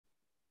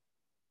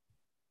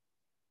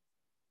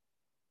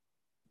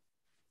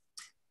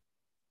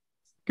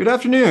Good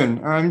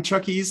afternoon. I'm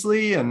Chuck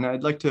Easley, and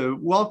I'd like to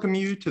welcome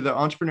you to the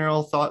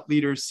Entrepreneurial Thought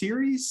Leaders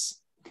Series,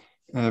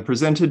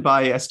 presented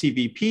by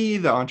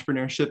STVP, the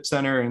Entrepreneurship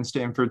Center and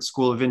Stanford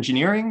School of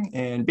Engineering,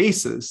 and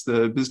BASES,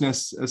 the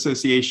Business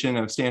Association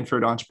of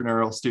Stanford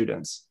Entrepreneurial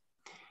Students.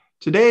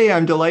 Today,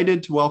 I'm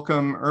delighted to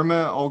welcome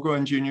Irma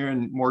Olguin Jr.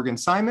 and Morgan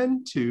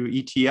Simon to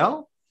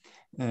ETL.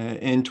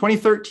 In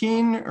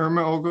 2013,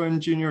 Irma Olguin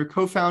Jr.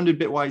 co-founded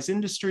Bitwise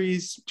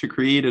Industries to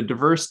create a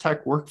diverse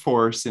tech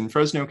workforce in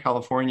Fresno,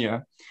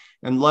 California,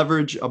 and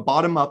leverage a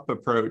bottom-up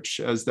approach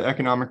as the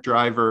economic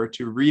driver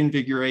to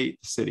reinvigorate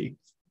the city.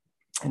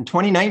 In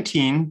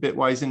 2019,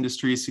 Bitwise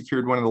Industries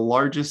secured one of the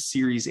largest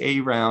Series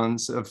A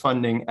rounds of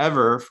funding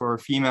ever for a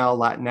female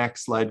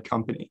Latinx-led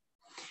company.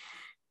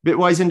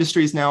 Bitwise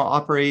Industries now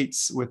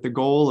operates with the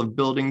goal of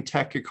building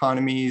tech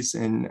economies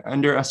in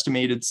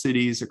underestimated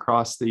cities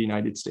across the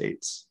United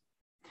States.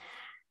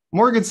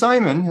 Morgan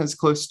Simon has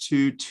close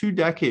to 2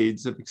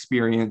 decades of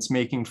experience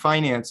making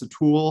finance a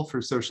tool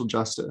for social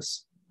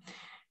justice.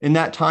 In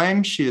that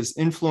time, she has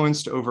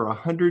influenced over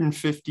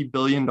 $150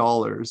 billion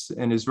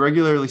and is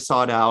regularly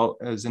sought out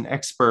as an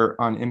expert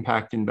on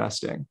impact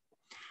investing.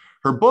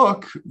 Her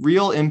book,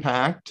 Real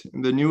Impact: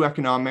 The New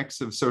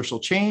Economics of Social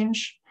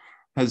Change,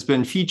 has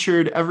been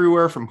featured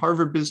everywhere from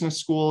Harvard Business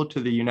School to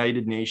the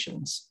United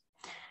Nations.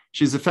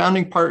 She's a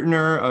founding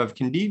partner of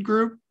Candide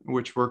Group,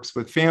 which works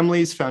with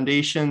families,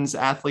 foundations,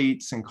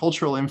 athletes, and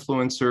cultural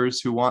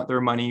influencers who want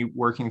their money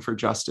working for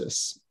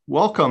justice.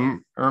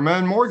 Welcome, Irma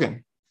and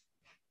Morgan.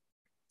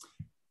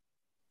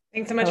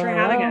 Thanks so much for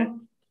having us.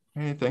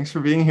 Hey, thanks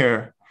for being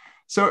here.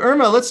 So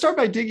Irma, let's start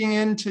by digging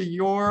into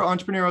your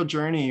entrepreneurial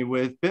journey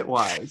with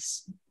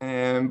Bitwise.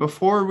 And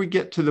before we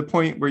get to the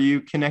point where you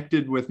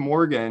connected with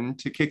Morgan,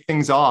 to kick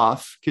things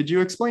off, could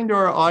you explain to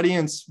our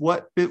audience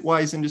what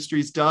Bitwise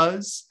Industries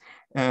does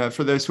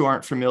for those who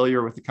aren't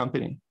familiar with the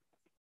company?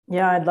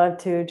 Yeah, I'd love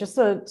to. Just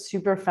a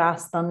super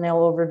fast thumbnail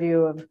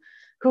overview of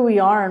who we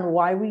are and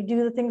why we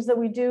do the things that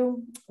we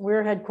do.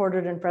 We're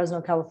headquartered in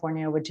Fresno,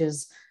 California, which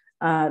is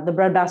the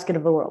breadbasket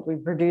of the world. We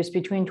produce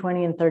between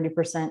 20 and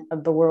 30%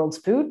 of the world's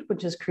food,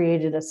 which has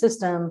created a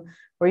system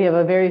where you have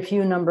a very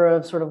few number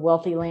of sort of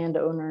wealthy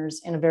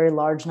landowners and a very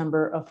large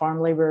number of farm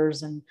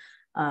laborers and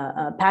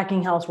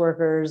packing house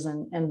workers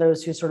and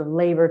those who sort of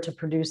labor to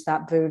produce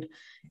that food.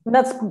 And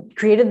that's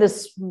created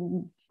this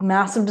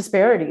massive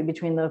disparity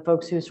between the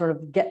folks who sort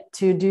of get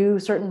to do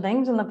certain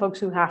things and the folks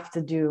who have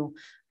to do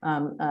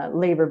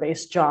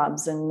labor-based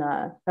jobs. And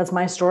that's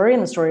my story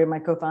and the story of my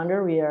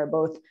co-founder. We are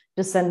both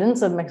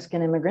descendants of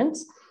Mexican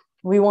immigrants.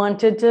 We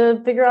wanted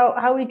to figure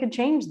out how we could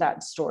change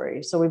that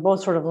story. So we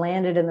both sort of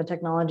landed in the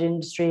technology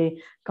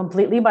industry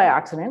completely by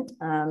accident,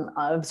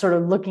 of sort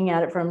of looking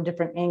at it from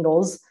different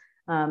angles.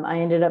 I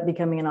ended up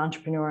becoming an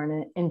entrepreneur and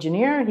an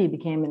engineer. He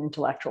became an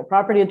intellectual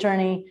property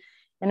attorney.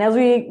 And as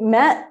we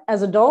met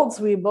as adults,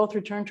 we both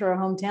returned to our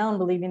hometown,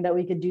 believing that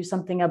we could do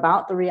something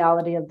about the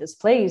reality of this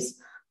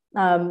place.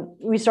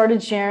 We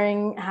started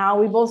sharing how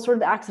we both sort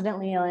of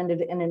accidentally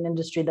landed in an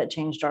industry that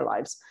changed our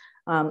lives.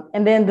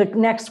 And then the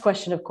next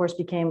question, of course,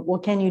 became, well,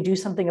 can you do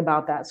something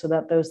about that so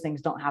that those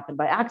things don't happen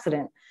by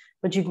accident,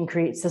 but you can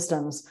create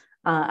systems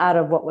out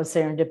of what was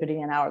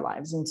serendipity in our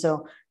lives? And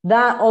so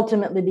that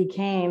ultimately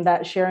became,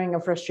 that sharing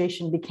of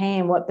frustration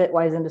became what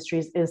Bitwise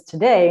Industries is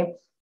today,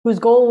 whose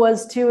goal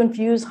was to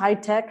infuse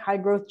high-tech,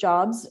 high-growth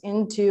jobs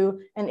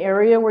into an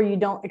area where you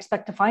don't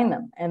expect to find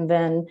them. And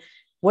then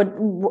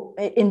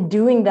in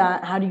doing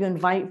that, how do you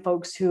invite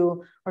folks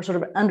who are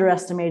sort of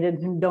underestimated,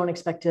 who don't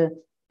expect to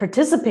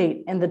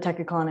participate in the tech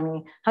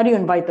economy? How do you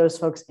invite those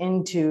folks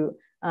into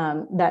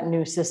that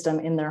new system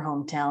in their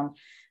hometown?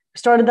 We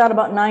started that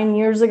about 9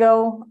 years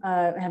ago.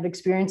 Have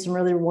experienced some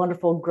really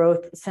wonderful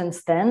growth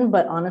since then,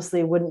 but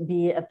honestly wouldn't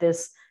be at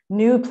this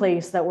new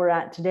place that we're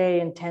at today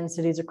in 10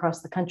 cities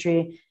across the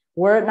country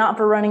were it not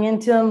for running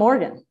into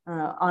Morgan,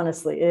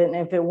 honestly. And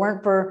if it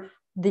weren't for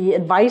the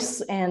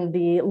advice and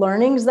the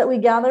learnings that we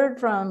gathered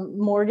from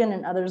Morgan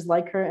and others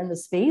like her in the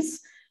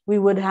space, we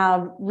would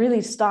have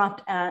really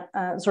stopped at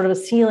sort of a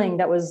ceiling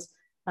that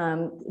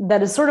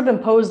is sort of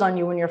imposed on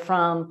you when you're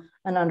from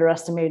an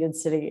underestimated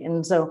city.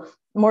 And so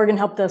Morgan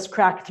helped us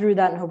crack through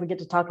that, and hope we get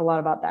to talk a lot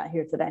about that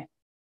here today.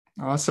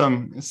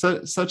 Awesome.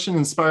 Such an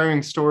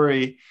inspiring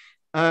story.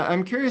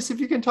 I'm curious if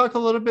you can talk a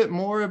little bit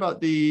more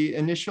about the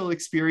initial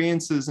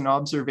experiences and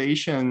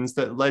observations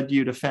that led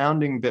you to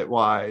founding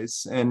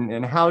Bitwise,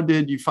 and how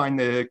did you find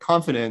the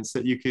confidence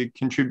that you could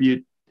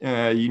contribute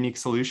a unique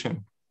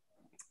solution?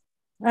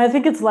 I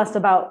think it's less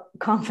about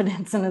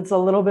confidence and it's a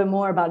little bit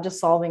more about just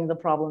solving the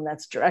problem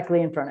that's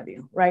directly in front of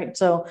you, right?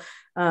 So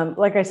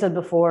like I said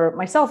before,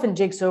 myself and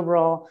Jake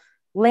Soberall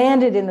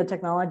landed in the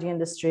technology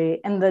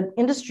industry, and the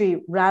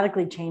industry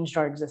radically changed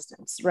our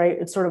existence, right?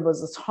 It sort of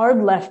was this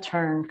hard left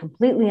turn,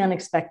 completely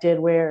unexpected,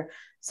 where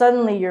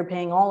suddenly you're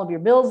paying all of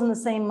your bills in the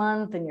same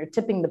month, and you're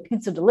tipping the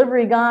pizza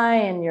delivery guy,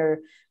 and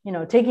you're,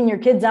 taking your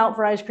kids out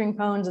for ice cream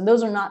cones. And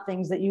those are not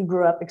things that you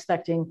grew up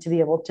expecting to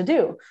be able to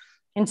do.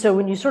 And so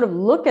when you sort of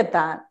look at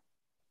that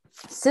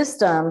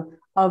system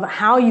of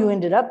how you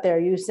ended up there,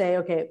 you say,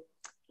 okay,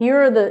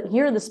 here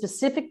are the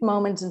specific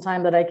moments in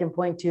time that I can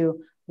point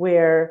to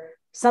where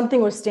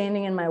something was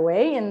standing in my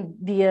way, and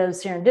via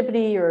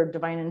serendipity or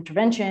divine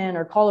intervention,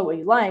 or call it what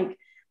you like,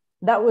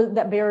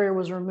 that barrier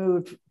was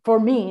removed for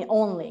me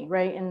only,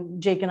 right?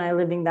 And Jake and I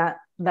living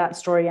that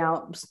story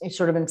out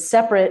sort of in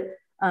separate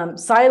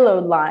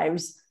siloed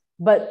lives,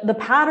 but the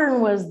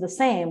pattern was the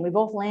same. We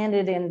both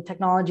landed in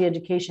technology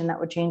education that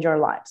would change our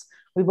lives.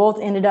 We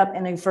both ended up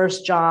in a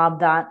first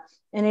job that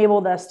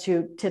enabled us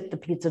to tip the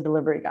pizza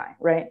delivery guy,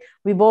 right?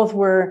 We both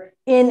were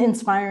in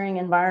inspiring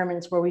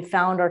environments where we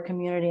found our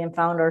community and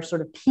found our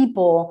sort of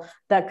people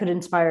that could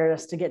inspire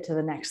us to get to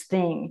the next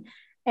thing.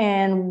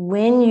 And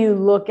when you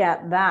look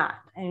at that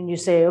and you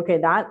say, okay,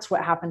 that's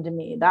what happened to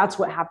me, that's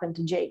what happened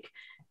to Jake,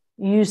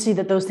 you see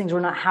that those things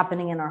were not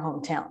happening in our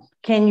hometown.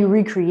 Can you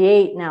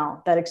recreate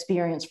now that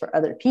experience for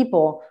other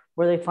people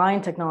where they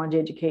find technology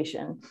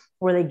education,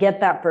 where they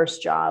get that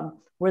first job,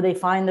 where they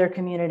find their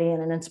community in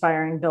an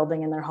inspiring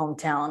building in their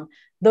hometown?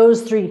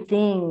 Those three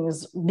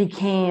things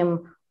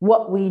became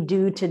what we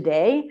do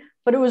today,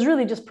 but it was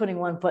really just putting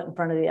one foot in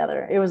front of the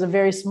other. It was a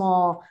very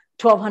small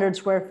 1,200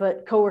 square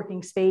foot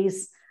co-working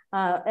space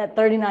at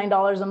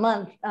 $39 a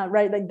month,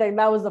 right?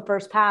 That was the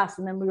first pass.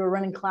 And then we were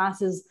running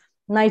classes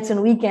nights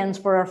and weekends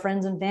for our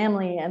friends and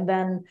family. And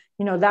then,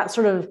 that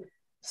sort of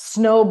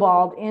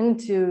snowballed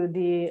into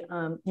the,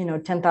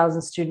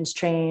 10,000 students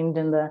trained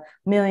and the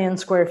 1,000,000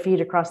 square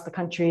feet across the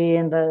country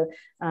and the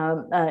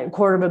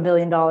 $250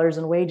 million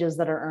in wages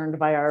that are earned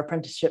by our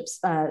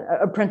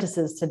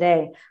apprentices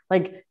today.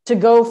 Like, to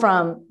go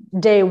from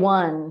day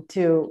one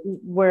to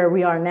where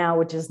we are now,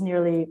 which is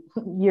nearly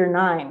year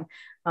 9,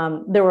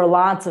 there were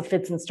lots of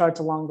fits and starts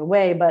along the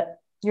way, but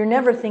you're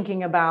never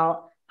thinking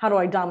about, how do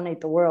I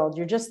dominate the world?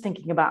 You're just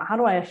thinking about, how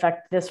do I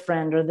affect this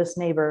friend or this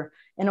neighbor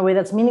in a way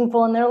that's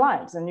meaningful in their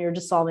lives? And you're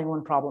just solving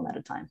one problem at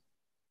a time.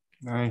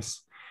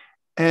 Nice.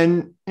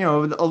 And,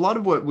 a lot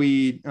of what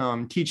we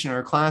teach in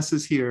our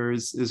classes here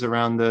is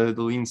around the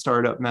lean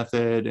startup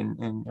method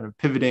and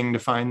pivoting to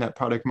find that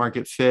product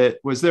market fit.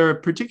 Was there a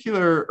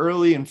particular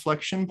early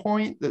inflection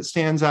point that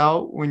stands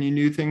out when you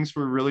knew things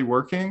were really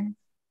working?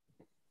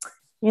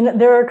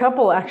 There were a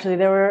couple, actually.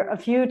 There were a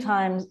few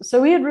times.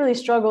 So we had really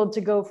struggled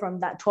to go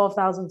from that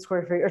 12,000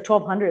 square feet or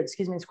 1,200,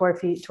 square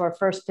feet to our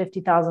first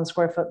 50,000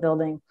 square foot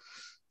building.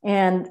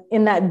 And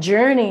in that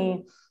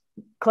journey,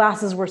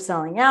 classes were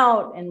selling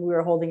out and we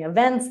were holding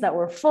events that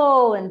were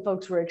full and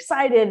folks were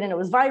excited and it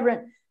was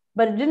vibrant,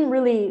 but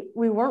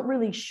we weren't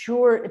really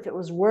sure if it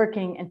was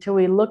working until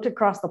we looked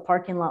across the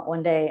parking lot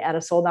one day at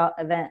a sold out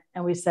event.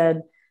 And we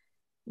said,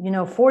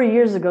 4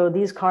 years ago,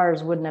 these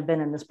cars wouldn't have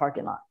been in this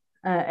parking lot.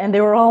 And they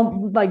were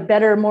all like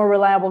better, more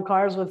reliable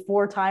cars with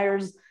 4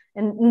 tires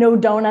and no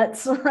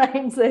donuts,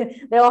 right? So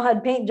they all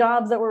had paint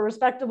jobs that were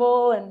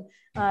respectable, and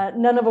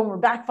none of them were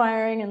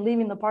backfiring and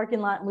leaving the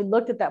parking lot. And we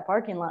looked at that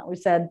parking lot and we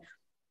said,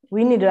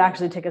 we need to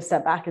actually take a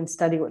step back and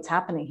study what's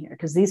happening here,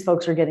 because these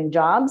folks are getting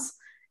jobs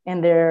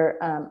and they're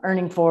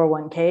earning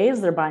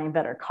 401ks. They're buying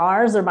better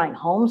cars. They're buying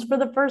homes for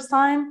the first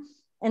time.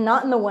 And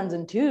not in the ones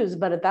and twos,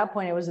 but at that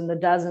point it was in the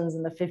dozens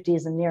and the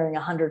 50s and nearing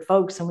 100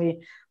 folks. And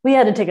we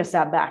had to take a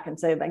step back and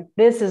say, like,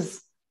 this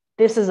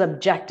is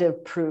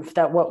objective proof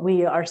that what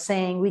we are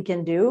saying we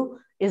can do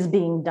is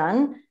being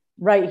done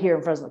right here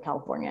in Fresno,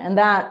 California. And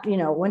that,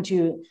 once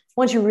you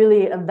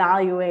really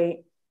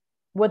evaluate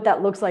what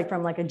that looks like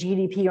from like a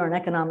GDP or an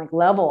economic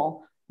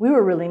level, we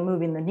were really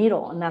moving the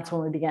needle. And that's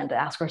when we began to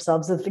ask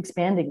ourselves if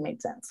expanding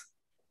made sense.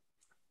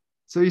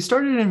 So you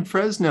started in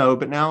Fresno,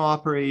 but now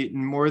operate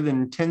in more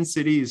than 10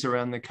 cities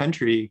around the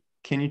country.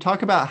 Can you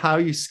talk about how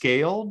you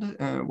scaled?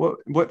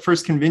 What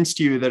first convinced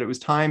you that it was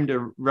time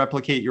to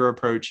replicate your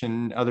approach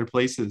in other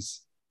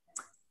places?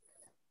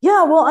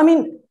 Yeah, well, I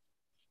mean,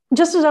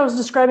 just as I was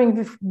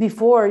describing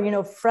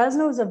before,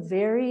 Fresno is a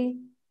very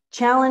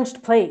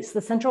challenged place.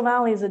 The Central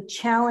Valley is a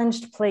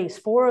challenged place.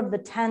 4 of the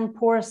 10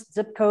 poorest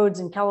zip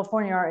codes in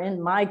California are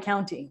in my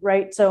county,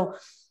 right? So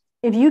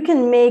if you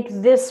can make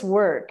this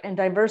work and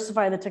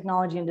diversify the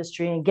technology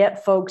industry and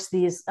get folks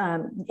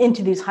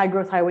into these high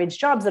growth, high wage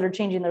jobs that are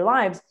changing their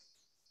lives,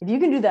 if you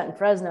can do that in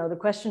Fresno, the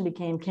question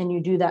became, can you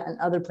do that in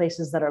other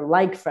places that are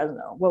like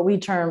Fresno, what we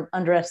term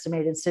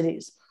underestimated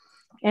cities?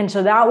 And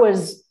so that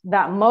was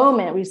that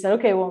moment we said,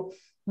 okay, well,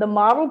 the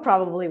model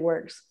probably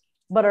works,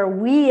 but are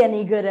we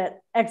any good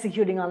at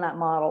executing on that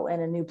model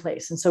in a new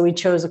place? And so we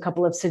chose a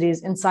couple of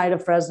cities inside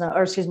of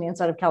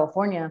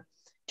California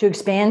to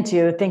expand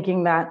to,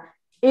 thinking that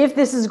if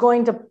this is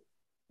going to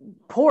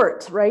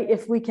port, right,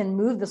 if we can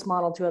move this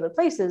model to other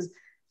places,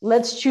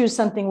 let's choose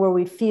something where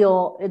we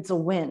feel it's a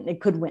win.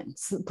 It could win,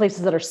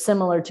 places that are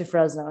similar to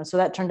Fresno. And so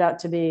that turned out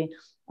to be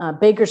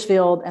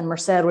Bakersfield and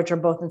Merced, which are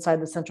both inside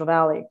the Central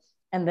Valley,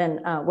 and then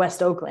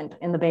West Oakland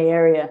in the Bay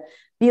Area,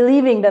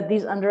 believing that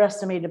these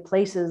underestimated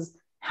places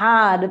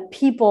had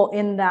people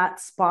in that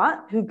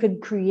spot who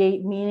could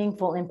create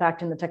meaningful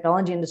impact in the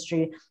technology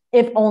industry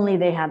if only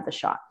they had the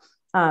shot.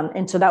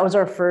 And so that was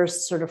our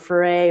first sort of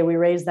foray. We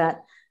raised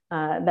that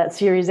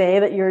Series A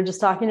that you were just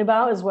talking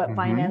about is what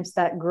financed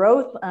that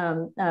growth,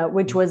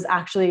 which was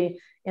actually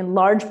in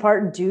large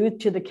part due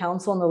to the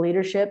counsel and the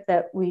leadership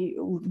that we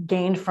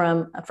gained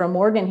from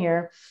Morgan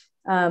here.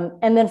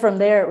 And then from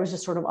there, it was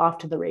just sort of off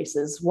to the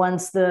races.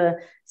 Once the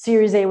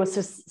Series A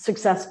was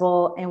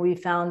successful and we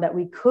found that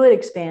we could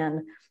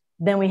expand,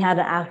 then we had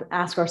to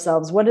ask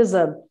ourselves, what is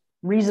a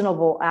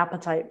reasonable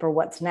appetite for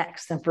what's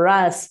next? And for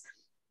us,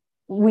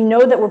 we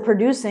know that we're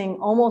producing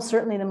almost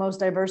certainly the most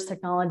diverse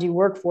technology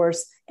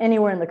workforce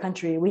anywhere in the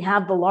country. We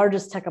have the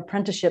largest tech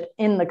apprenticeship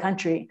in the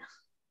country.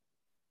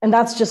 And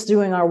that's just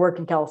doing our work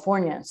in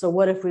California. So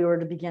what if we were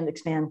to begin to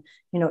expand,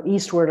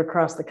 eastward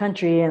across the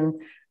country?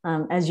 And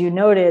as you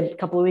noted, a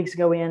couple of weeks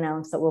ago, we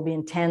announced that we'll be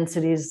in 10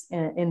 cities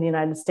in the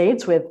United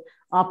States with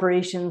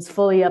operations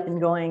fully up and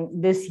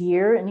going this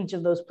year in each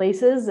of those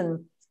places,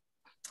 and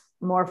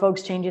more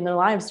folks changing their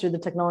lives through the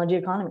technology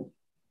economy.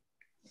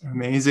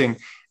 Amazing.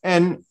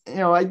 And,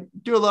 I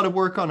do a lot of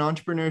work on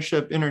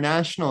entrepreneurship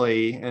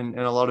internationally, and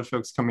a lot of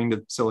folks coming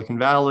to Silicon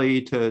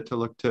Valley to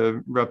look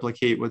to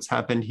replicate what's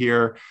happened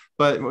here.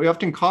 But we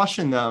often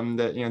caution them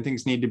that,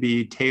 things need to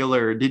be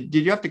tailored. Did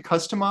you have to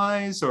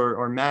customize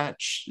or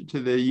match to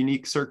the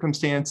unique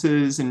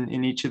circumstances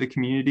in each of the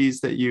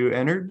communities that you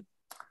entered?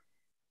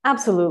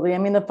 Absolutely. I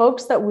mean, the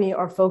folks that we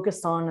are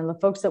focused on and the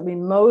folks that we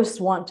most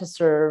want to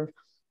serve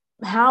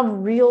have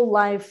real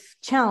life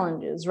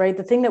challenges, right?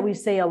 The thing that we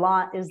say a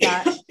lot is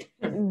that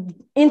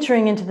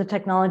entering into the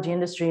technology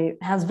industry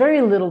has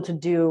very little to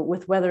do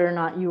with whether or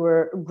not you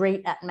were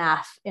great at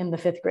math in the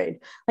 5th grade.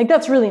 Like,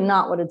 that's really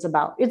not what it's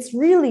about. It's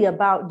really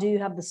about, do you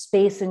have the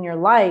space in your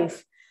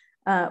life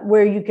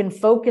where you can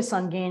focus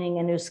on gaining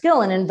a new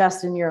skill and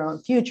invest in your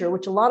own future,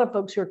 which a lot of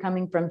folks who are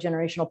coming from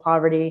generational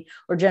poverty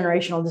or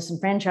generational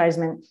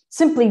disenfranchisement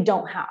simply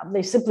don't have.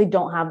 They simply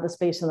don't have the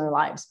space in their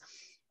lives.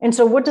 And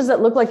so what does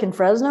that look like in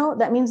Fresno?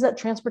 That means that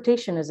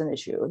transportation is an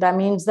issue. That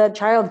means that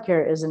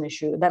childcare is an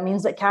issue. That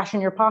means that cash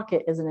in your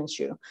pocket is an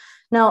issue.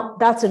 Now,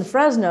 that's in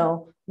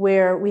Fresno,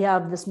 where we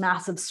have this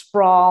massive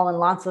sprawl and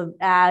lots of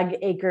ag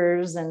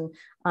acres. And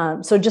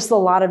so just a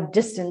lot of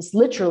distance,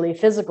 literally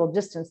physical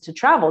distance to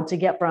travel to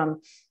get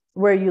from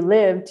where you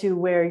live to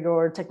where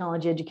your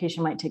technology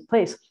education might take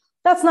place.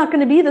 That's not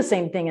going to be the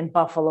same thing in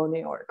Buffalo, New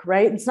York,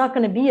 right? It's not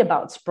going to be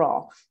about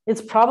sprawl.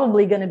 It's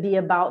probably going to be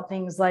about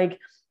things like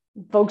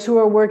folks who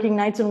are working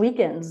nights and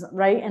weekends,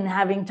 right? And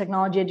having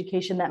technology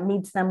education that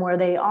meets them where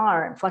they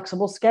are, and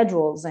flexible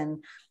schedules,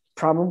 and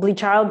probably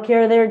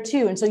childcare there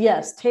too. And so,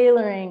 yes,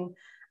 tailoring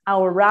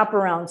our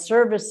wraparound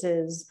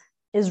services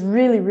is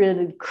really,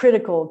 really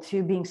critical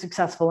to being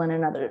successful in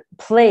another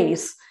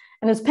place.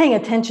 And it's paying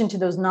attention to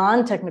those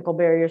non-technical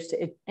barriers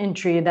to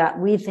entry that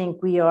we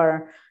think we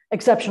are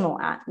exceptional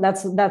at.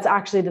 That's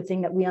actually the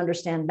thing that we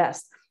understand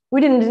best.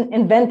 We didn't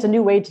invent a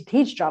new way to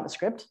teach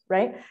JavaScript,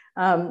 right?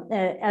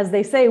 As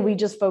they say, we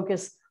just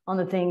focus on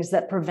the things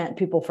that prevent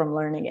people from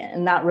learning it.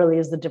 And that really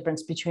is the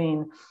difference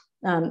between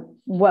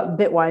what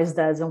Bitwise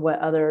does and what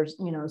others,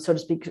 so to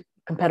speak,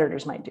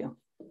 competitors might do.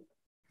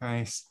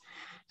 Nice.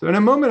 So in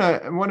a moment,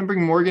 I want to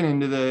bring Morgan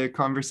into the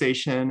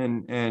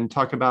conversation and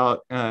talk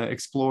about,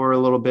 explore a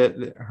little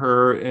bit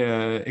her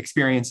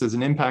experience as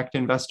an impact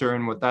investor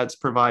and what that's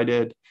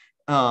provided.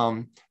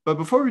 But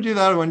before we do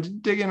that, I want to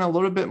dig in a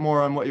little bit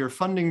more on what your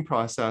funding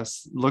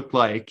process looked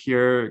like.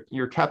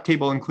 Your cap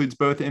table includes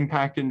both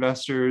impact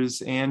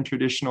investors and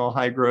traditional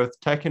high growth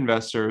tech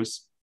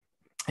investors.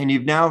 And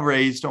you've now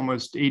raised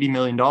almost $80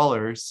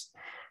 million.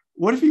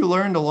 What have you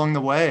learned along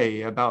the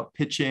way about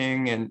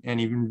pitching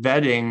and even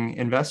vetting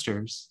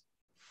investors?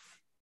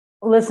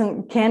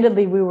 Listen,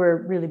 candidly, we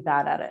were really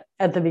bad at it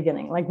at the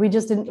beginning. Like, we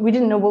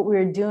didn't know what we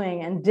were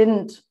doing and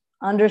didn't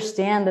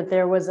understand that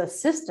there was a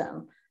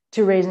system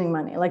to raising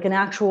money, like an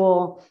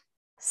actual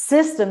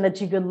system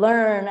that you could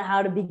learn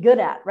how to be good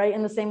at, right?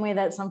 In the same way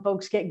that some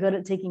folks get good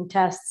at taking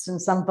tests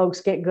and some folks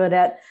get good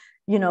at,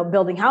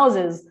 building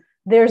houses,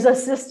 there's a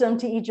system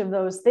to each of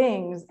those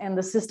things. And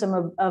the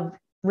system of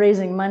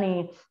raising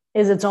money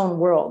is its own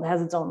world. It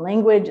has its own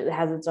language. It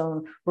has its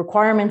own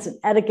requirements and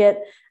etiquette.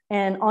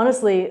 And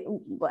honestly,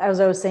 as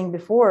I was saying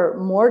before,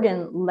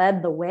 Morgan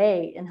led the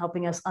way in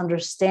helping us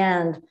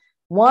understand,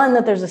 one,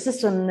 that there's a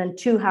system, and then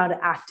two, how to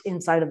act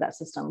inside of that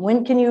system.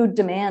 When can you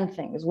demand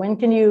things? When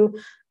can you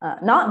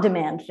not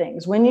demand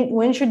things?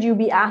 When should you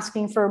be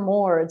asking for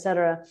more, et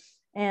cetera?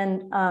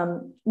 And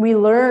we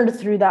learned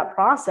through that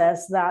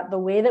process that the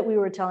way that we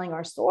were telling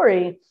our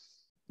story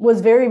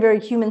was very, very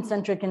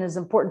human-centric and is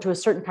important to a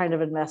certain kind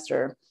of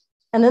investor.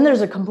 And then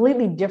there's a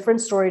completely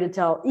different story to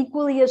tell,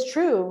 equally as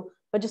true,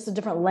 but just a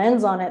different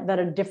lens on it that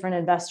a different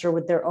investor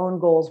with their own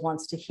goals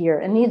wants to hear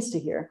and needs to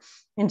hear.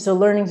 And so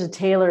learning to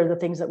tailor the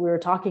things that we were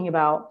talking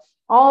about,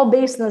 all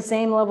based on the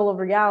same level of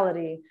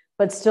reality,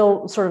 but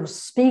still sort of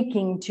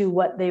speaking to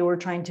what they were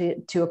trying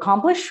to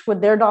accomplish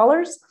with their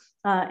dollars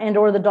and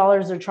or the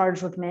dollars they're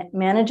charged with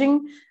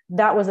managing,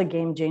 that was a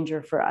game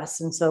changer for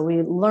us. And so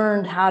we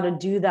learned how to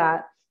do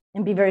that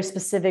and be very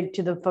specific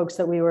to the folks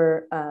that we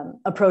were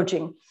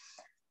approaching.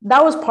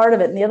 That was part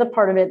of it. And the other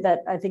part of it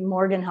that I think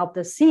Morgan helped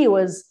us see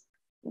was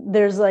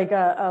there's like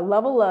a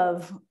level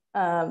of,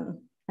 and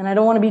I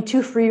don't want to be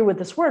too free with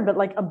this word, but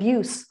like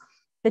abuse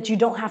that you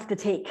don't have to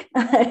take.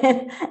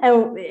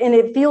 And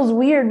it feels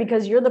weird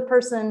because you're the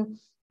person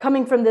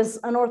coming from this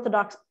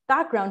unorthodox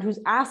background who's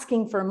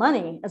asking for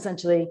money,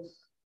 essentially,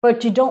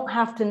 but you don't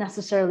have to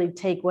necessarily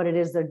take what it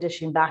is they're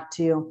dishing back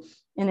to you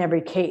in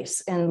every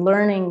case. And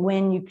learning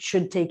when you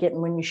should take it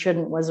and when you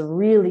shouldn't was a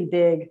really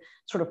big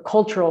sort of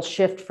cultural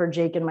shift for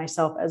Jake and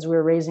myself as we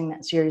were raising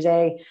that Series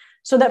A.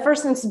 So that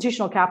first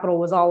institutional capital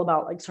was all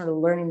about like sort of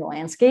learning the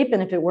landscape.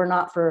 And if it were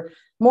not for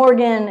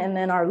Morgan and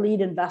then our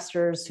lead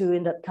investors who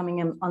ended up coming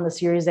in on the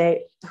Series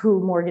A, who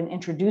Morgan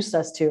introduced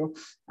us to,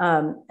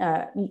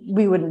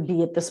 we wouldn't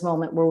be at this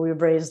moment where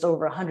we've raised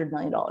over $100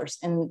 million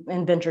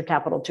in venture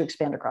capital to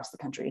expand across the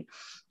country.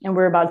 And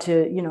we're about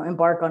to,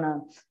 embark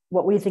on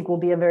what we think will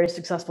be a very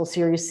successful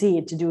Series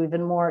C to do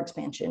even more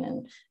expansion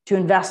and to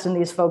invest in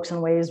these folks in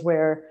ways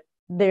where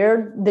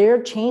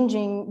they're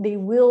changing. They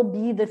will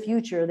be the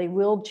future. They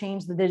will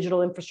change the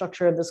digital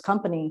infrastructure of this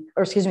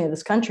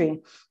country.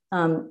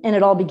 And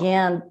it all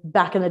began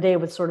back in the day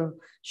with sort of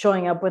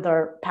showing up with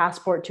our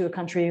passport to a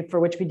country for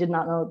which we did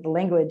not know the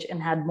language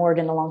and had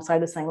Morgan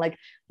alongside us saying, like,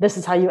 this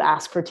is how you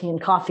ask for tea and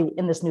coffee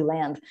in this new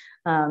land.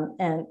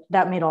 And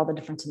that made all the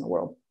difference in the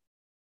world.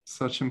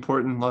 Such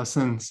important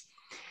lessons.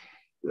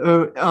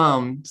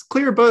 It's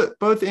clear both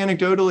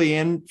anecdotally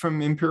and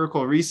from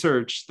empirical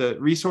research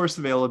that resource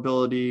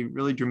availability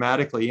really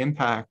dramatically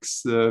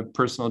impacts the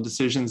personal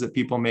decisions that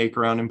people make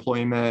around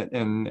employment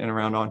and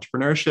around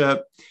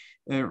entrepreneurship.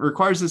 And it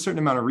requires a certain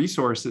amount of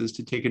resources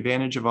to take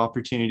advantage of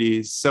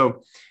opportunities.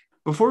 So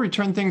before we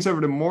turn things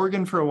over to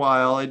Morgan for a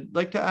while, I'd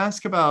like to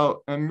ask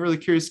I'm really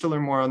curious to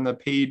learn more on the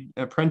paid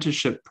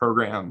apprenticeship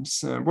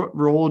programs. What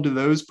role do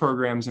those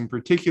programs in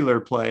particular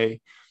play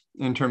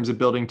in terms of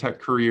building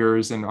tech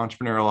careers and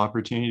entrepreneurial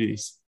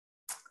opportunities?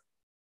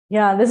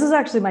 Yeah, this is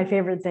actually my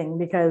favorite thing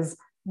because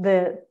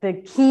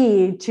the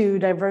key to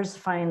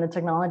diversifying the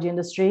technology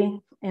industry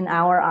in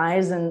our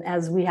eyes, and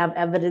as we have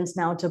evidence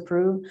now to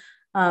prove,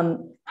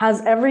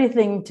 has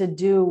everything to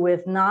do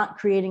with not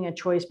creating a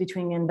choice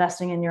between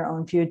investing in your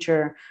own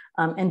future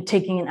and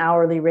taking an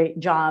hourly rate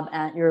job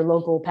at your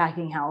local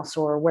packing house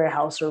or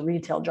warehouse or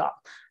retail job,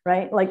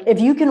 right? Like if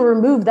you can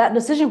remove that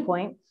decision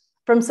point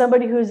from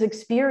somebody who's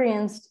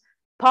experienced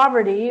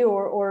poverty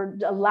or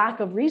a lack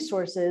of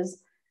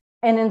resources,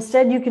 and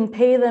instead you can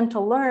pay them to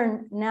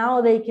learn,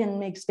 now they can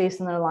make space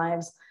in their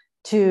lives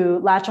to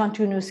latch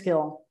onto a new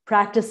skill,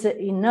 practice it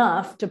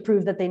enough to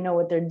prove that they know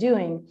what they're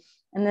doing,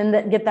 and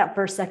then get that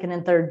first, second,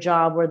 and third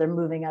job where they're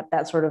moving up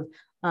that sort of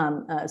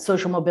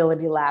social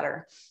mobility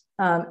ladder.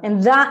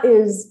 And that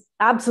is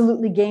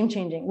absolutely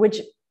game-changing, which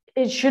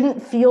it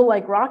shouldn't feel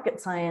like rocket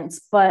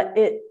science, but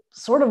it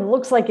sort of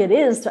looks like it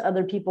is to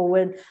other people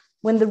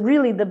when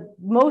the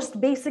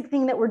most basic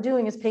thing that we're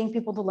doing is paying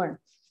people to learn.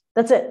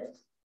 That's it.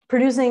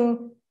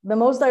 Producing the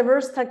most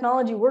diverse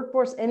technology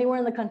workforce anywhere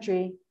in the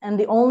country. And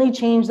the only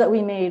change that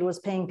we made was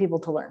paying people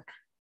to learn.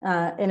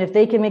 And if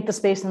they can make the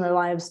space in their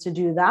lives to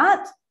do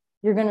that,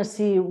 you're going to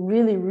see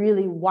really,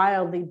 really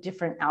wildly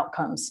different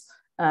outcomes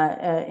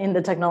in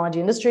the technology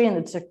industry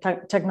and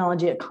the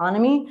technology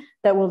economy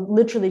that will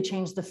literally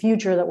change the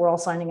future that we're all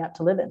signing up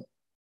to live in.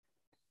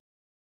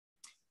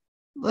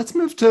 Let's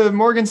move to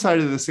Morgan's side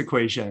of this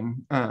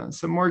equation.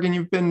 So Morgan,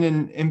 you've been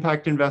an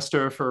impact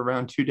investor for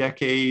around 2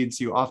 decades.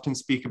 You often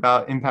speak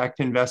about impact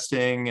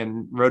investing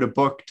and wrote a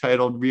book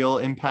titled Real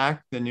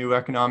Impact, The New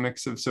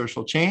Economics of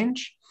Social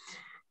Change.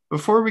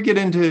 Before we get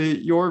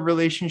into your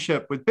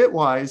relationship with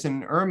Bitwise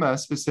and Irma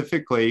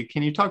specifically,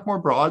 can you talk more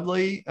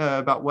broadly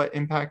about what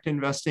impact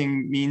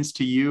investing means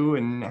to you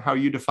and how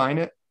you define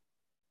it?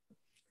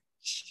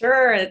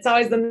 Sure. It's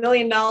always the $1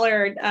 million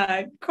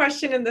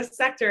question in this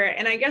sector.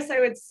 And I guess I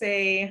would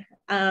say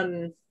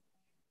that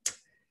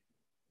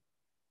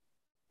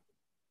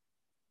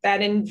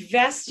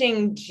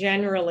investing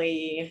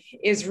generally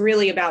is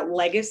really about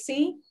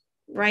legacy,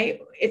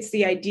 right? It's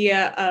the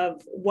idea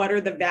of what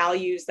are the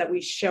values that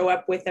we show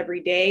up with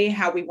every day,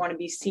 how we want to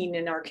be seen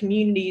in our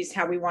communities,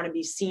 how we want to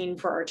be seen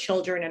for our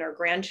children and our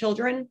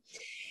grandchildren.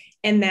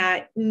 And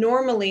that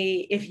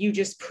normally, if you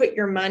just put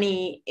your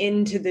money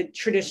into the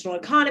traditional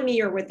economy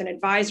or with an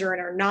advisor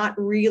and are not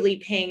really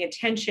paying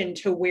attention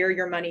to where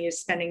your money is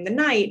spending the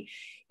night,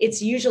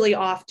 it's usually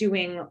off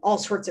doing all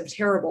sorts of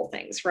terrible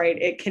things, right?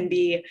 It can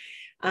be,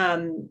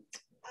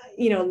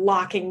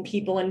 locking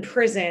people in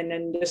prison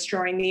and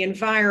destroying the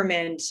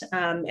environment,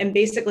 and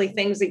basically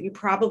things that you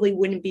probably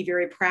wouldn't be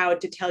very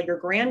proud to tell your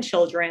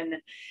grandchildren.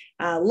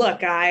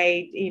 Look,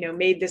 I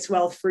made this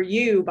wealth for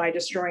you by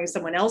destroying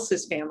someone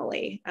else's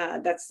family.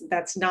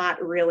 That's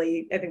not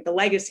really, I think, the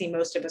legacy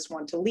most of us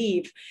want to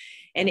leave.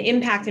 And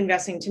impact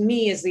investing to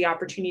me is the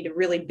opportunity to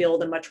really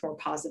build a much more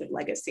positive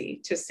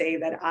legacy, to say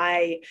that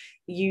I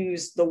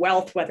used the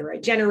wealth, whether I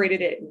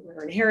generated it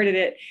or inherited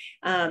it,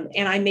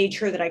 and I made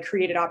sure that I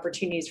created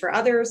opportunities for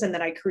others and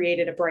that I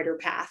created a brighter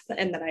path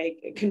and that I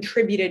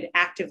contributed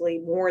actively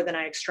more than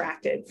I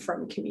extracted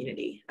from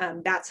community.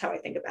 That's how I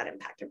think about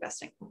impact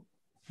investing.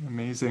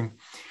 Amazing.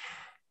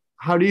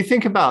 How do you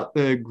think about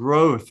the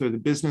growth or the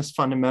business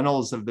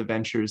fundamentals of the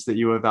ventures that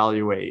you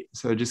evaluate?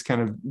 So just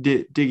kind of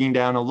digging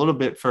down a little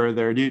bit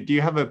further, do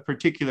you have a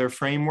particular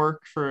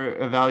framework for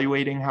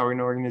evaluating how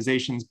an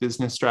organization's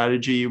business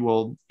strategy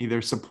will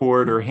either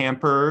support or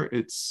hamper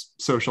its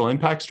social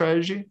impact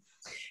strategy?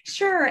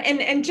 Sure.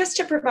 And just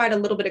to provide a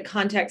little bit of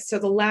context, so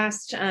the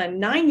last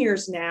 9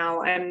 years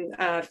now, I'm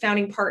a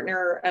founding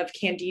partner of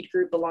Candide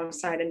Group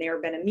alongside Anair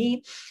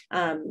Ben-Ami.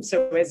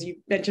 So as you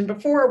mentioned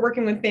before,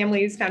 working with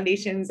families,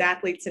 foundations,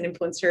 athletes, and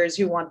influencers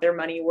who want their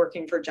money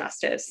working for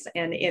justice.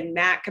 And in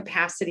that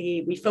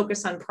capacity, we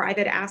focus on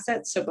private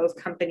assets, so both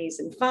companies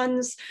and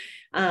funds.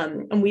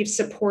 And we've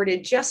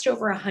supported just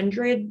over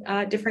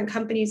 100 different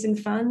companies and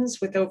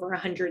funds with over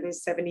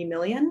 170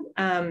 million.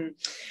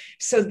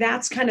 So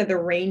that's kind of the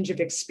range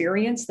of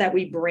experience that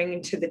we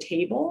bring to the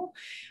table.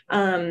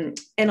 And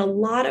a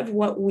lot of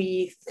what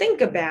we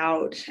think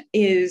about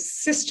is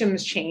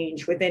systems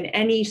change within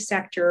any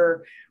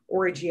sector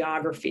or a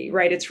geography,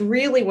 right? It's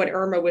really what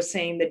Irma was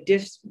saying,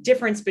 the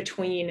difference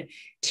between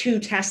two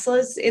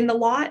Teslas in the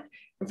lot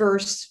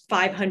versus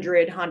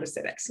 500 Honda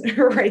Civics,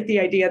 right? The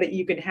idea that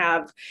you could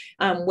have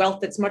wealth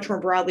that's much more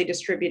broadly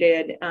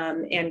distributed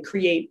and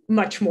create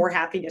much more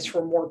happiness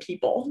for more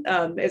people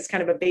is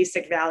kind of a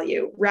basic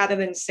value, rather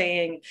than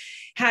saying,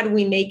 how do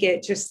we make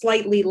it just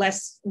slightly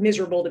less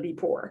miserable to be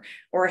poor?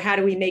 Or how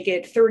do we make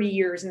it 30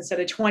 years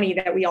instead of 20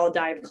 that we all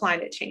die of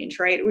climate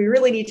change, right? We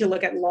really need to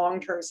look at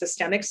long-term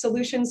systemic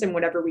solutions in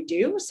whatever we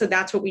do. So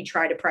that's what we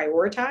try to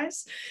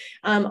prioritize.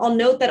 I'll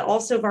note that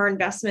also of our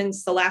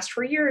investments the last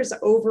 4 years,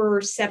 over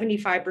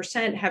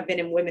 75% have been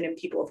in women and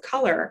people of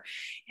color.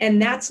 And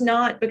that's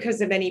not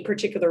because of any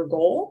particular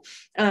goal,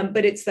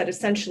 but it's that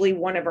essentially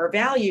one of our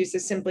values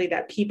is simply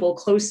that people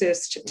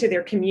closest to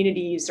their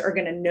communities are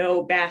going to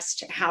know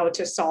best how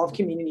to solve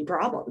community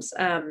problems.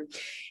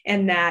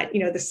 And that,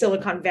 the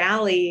Silicon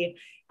Valley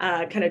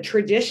kind of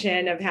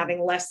tradition of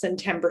having less than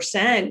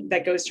 10%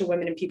 that goes to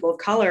women and people of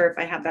color, if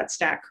I have that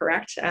stat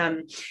correct,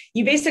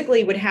 you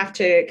basically would have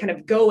to kind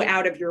of go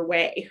out of your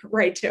way,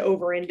 right, to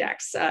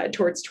over-index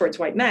towards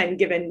white men,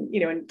 given,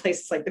 in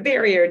places like the Bay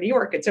Area or New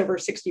York, it's over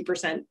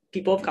 60%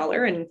 people of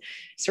color and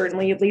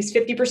certainly at least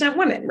 50%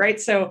 women,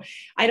 right? So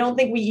I don't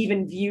think we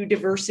even view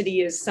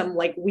diversity as some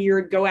like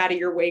weird go out of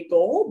your way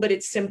goal, but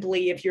it's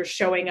simply if you're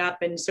showing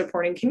up and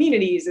supporting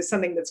communities is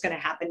something that's going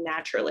to happen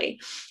naturally.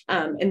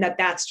 And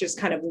that's just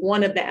kind of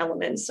one of the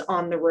elements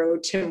on the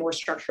road to more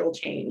structural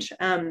change.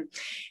 And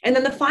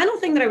then the final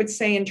thing that I would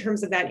say in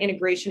terms of that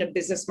integration of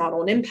business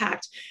model and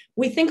impact,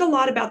 we think a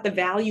lot about the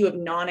value of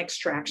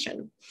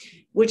non-extraction,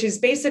 which is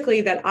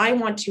basically that I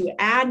want to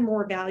add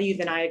more value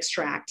than I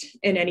extract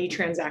in any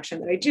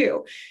transaction that I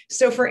do.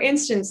 So for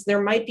instance,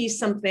 there might be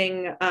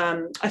something,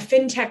 a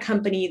fintech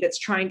company that's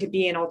trying to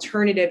be an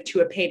alternative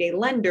to a payday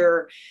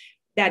lender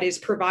that is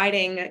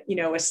providing,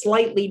 a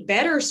slightly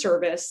better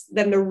service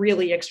than the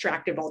really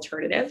extractive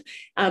alternative.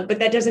 But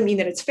that doesn't mean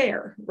that it's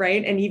fair,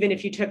 right? And even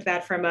if you took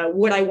that from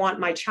would I want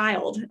my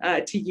child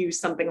to use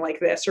something like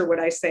this, or would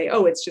I say,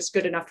 oh, it's just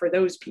good enough for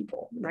those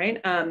people,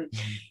 right?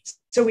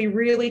 So we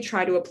really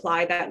try to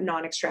apply that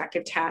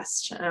non-extractive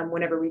test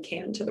whenever we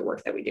can to the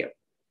work that we do.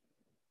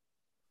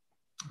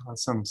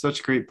 Awesome,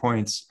 such great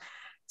points.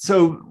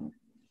 So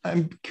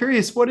I'm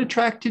curious, what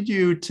attracted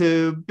you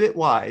to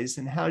Bitwise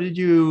and how did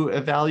you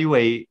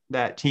evaluate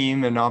that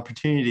team and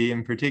opportunity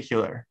in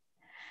particular?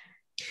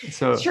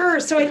 Sure.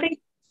 So I think,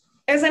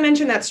 as I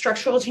mentioned, that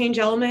structural change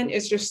element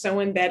is just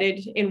so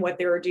embedded in what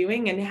they're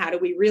doing. And how do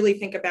we really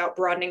think about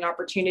broadening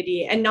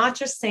opportunity and not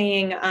just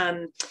saying,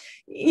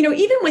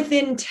 even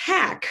within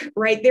tech,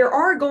 right, there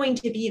are going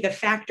to be the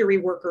factory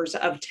workers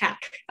of tech.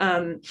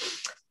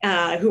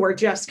 Who are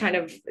just kind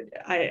of,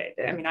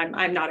 I'm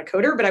not a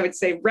coder, but I would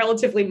say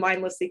relatively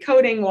mindlessly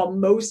coding, while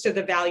most of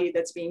the value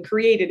that's being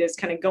created is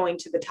kind of going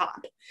to the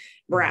top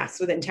brass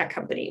within tech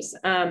companies,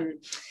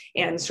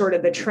 and sort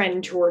of the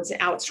trend towards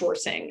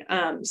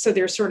outsourcing. So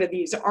there's sort of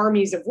these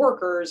armies of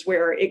workers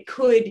where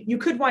you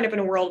could wind up in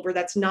a world where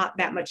that's not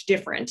that much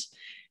different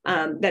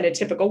than a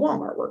typical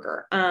Walmart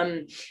worker.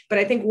 But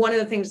I think one of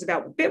the things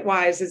about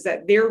Bitwise is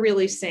that they're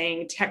really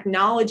saying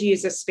technology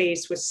is a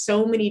space with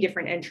so many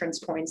different entrance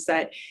points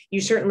that you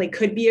certainly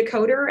could be a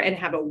coder and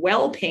have a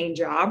well-paying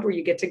job where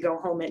you get to go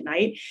home at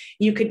night.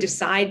 You could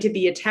decide to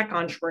be a tech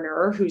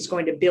entrepreneur who's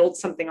going to build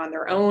something on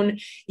their own.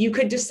 You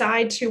could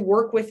decide to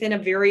work within a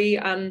very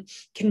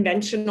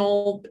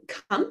conventional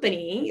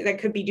company that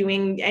could be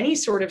doing any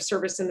sort of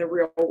service in the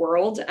real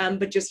world,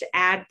 but just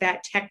add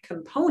that tech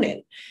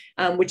component,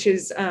 which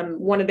is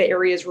one of the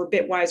areas where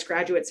Bitwise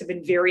graduates have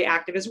been very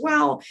active as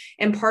well.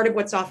 And part of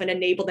what's often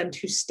enabled them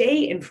to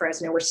stay in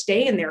Fresno or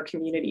stay in their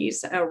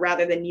communities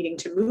rather than needing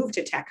to move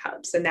to tech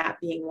hubs, and that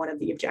being one of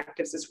the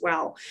objectives as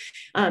well.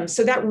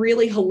 So that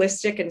really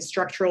holistic and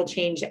structural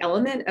change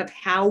element of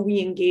how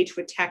we engage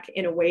with tech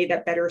in a way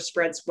that better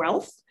spreads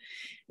wealth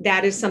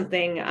That is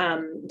something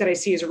that I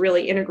see as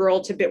really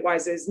integral to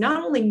Bitwise's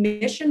not only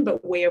mission,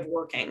 but way of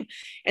working.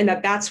 And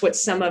that's what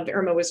some of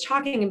Irma was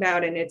talking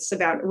about. And it's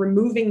about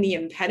removing the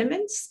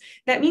impediments.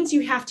 That means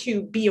you have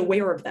to be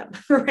aware of them,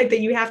 right? That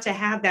you have to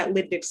have that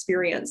lived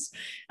experience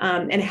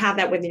and have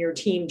that within your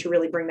team to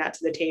really bring that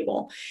to the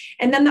table.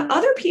 And then the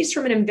other piece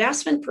from an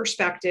investment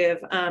perspective,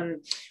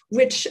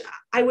 which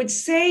I would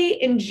say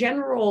in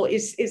general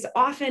is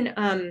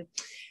often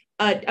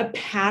a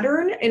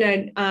pattern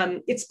and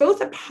it's both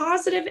a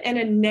positive and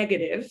a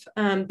negative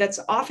that's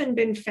often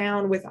been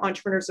found with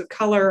entrepreneurs of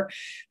color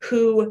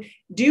who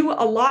do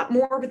a lot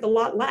more with a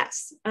lot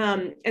less.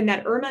 And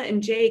that Irma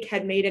and Jake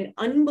had made an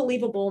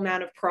unbelievable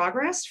amount of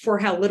progress for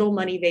how little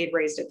money they'd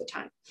raised at the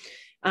time.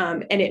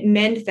 And it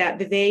meant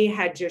that they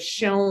had just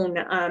shown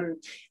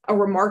a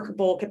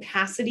remarkable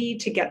capacity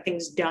to get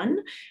things done.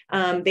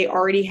 They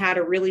already had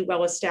a really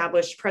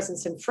well-established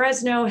presence in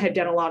Fresno, had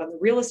done a lot on the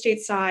real estate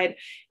side.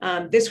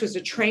 This was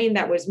a train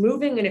that was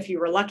moving, and if you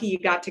were lucky, you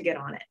got to get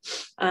on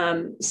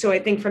it. So I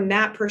think from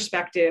that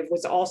perspective,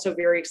 was also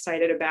very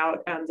excited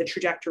about the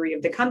trajectory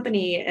of the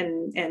company,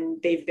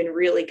 and they've been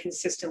really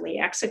consistently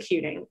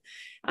executing.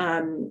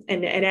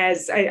 And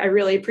as I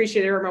really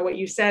appreciate, Irma, what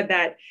you said,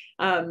 that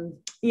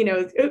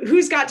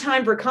who's got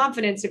time for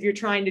confidence if you're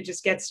trying to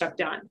just get stuff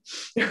done,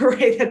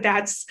 right?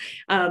 That's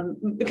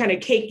kind of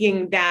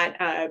caking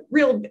that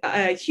real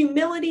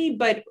humility,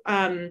 but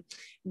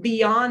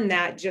beyond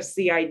that, just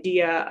the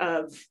idea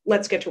of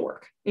let's get to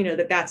work.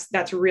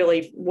 That's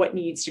really what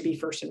needs to be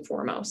first and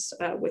foremost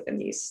within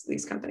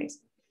these companies.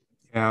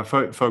 Yeah,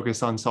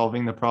 focus on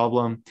solving the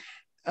problem.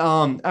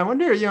 I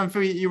wonder, if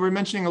you were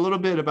mentioning a little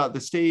bit about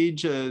the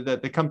stage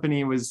that the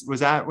company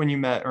was at when you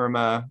met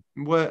Irma.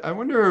 I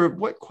wonder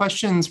what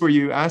questions were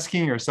you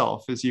asking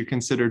yourself as you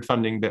considered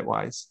funding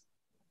Bitwise?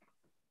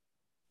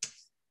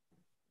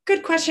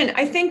 Good question.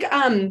 I think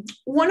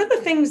one of the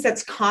things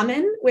that's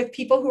common with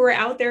people who are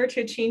out there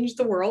to change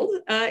the world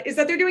is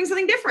that they're doing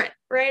something different,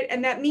 right?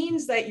 And that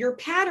means that your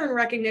pattern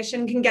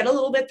recognition can get a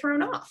little bit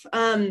thrown off.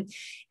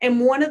 And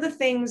one of the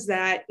things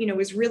that,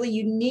 is really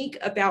unique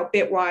about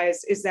Bitwise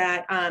is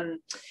that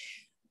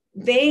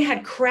they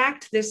had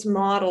cracked this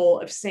model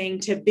of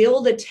saying to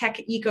build a tech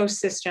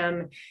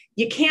ecosystem,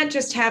 you can't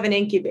just have an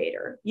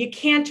incubator. You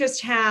can't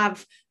just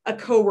have a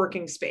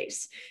co-working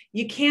space.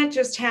 You can't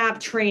just have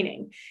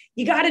training.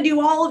 You got to do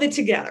all of it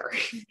together.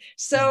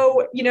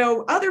 So,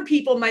 other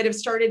people might have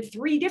started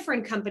 3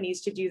 different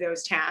companies to do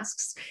those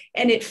tasks.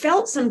 And it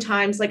felt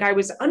sometimes like I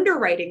was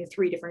underwriting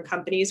 3 different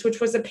companies, which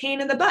was a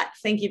pain in the butt.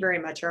 Thank you very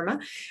much, Irma.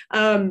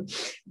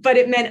 But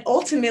it meant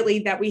ultimately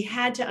that we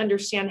had to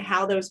understand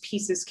how those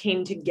pieces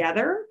came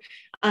together.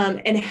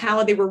 And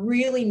how they were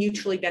really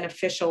mutually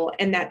beneficial.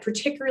 And that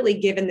particularly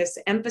given this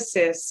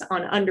emphasis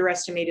on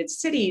underestimated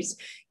cities,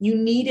 you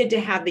needed to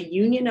have the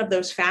union of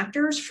those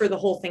factors for the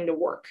whole thing to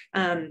work.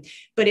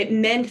 But it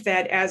meant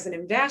that as an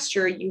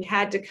investor, you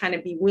had to kind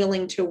of be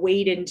willing to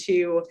wade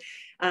into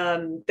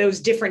those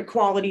different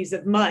qualities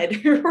of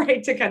mud,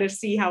 right? To kind of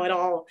see how it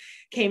all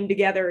came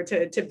together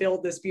to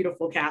build this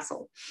beautiful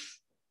castle.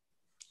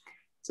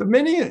 So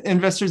many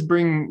investors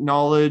bring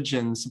knowledge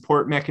and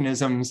support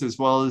mechanisms as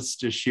well as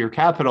just sheer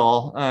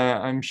capital.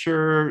 I'm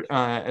sure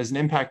as an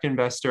impact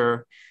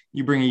investor,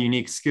 you bring a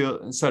unique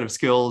set of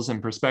skills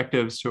and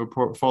perspectives to a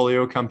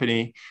portfolio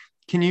company.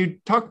 Can you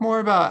talk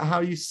more about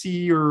how you see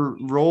your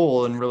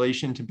role in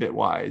relation to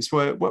Bitwise?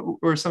 What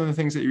were some of the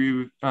things that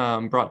you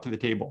brought to the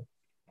table?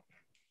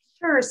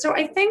 Sure. So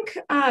I think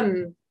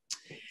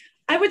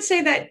I would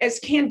say that as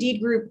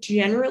Candide Group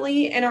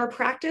generally in our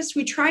practice,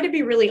 we try to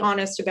be really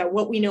honest about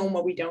what we know and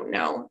what we don't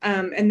know.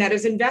 And that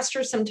as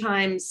investors,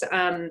 sometimes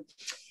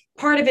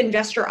part of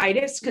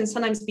investor-itis can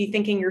sometimes be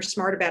thinking you're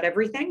smart about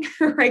everything,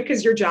 right?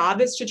 Because your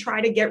job is to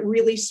try to get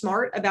really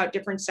smart about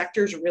different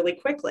sectors really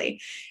quickly.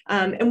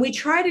 And we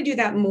try to do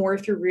that more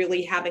through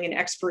really having an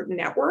expert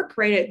network,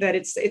 right? That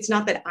it's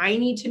not that I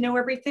need to know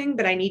everything,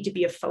 but I need to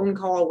be a phone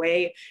call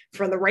away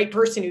from the right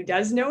person who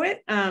does know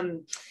it.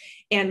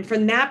 And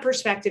from that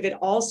perspective, it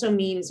also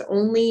means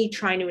only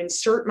trying to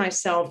insert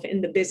myself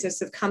in the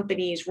business of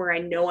companies where I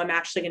know I'm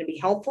actually going to be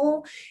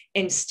helpful,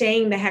 and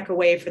staying the heck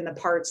away from the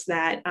parts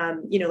that,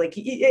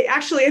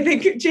 actually, I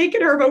think Jake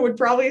and Irma would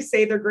probably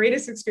say their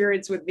greatest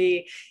experience with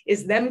me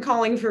is them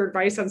calling for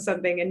advice on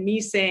something and me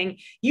saying,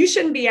 you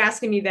shouldn't be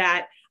asking me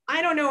that.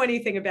 I don't know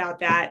anything about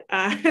that.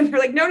 And they're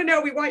like,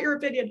 no, we want your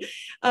opinion.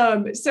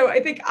 So I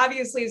think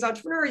obviously as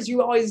entrepreneurs,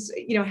 you always,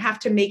 have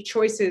to make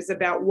choices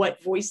about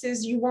what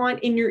voices you want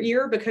in your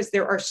ear, because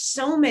there are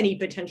so many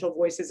potential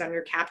voices on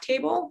your cap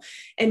table,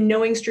 and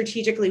knowing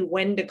strategically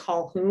when to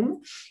call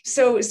whom.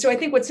 So I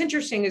think what's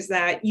interesting is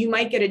that you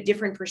might get a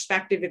different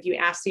perspective if you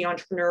ask the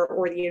entrepreneur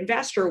or the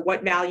investor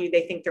what value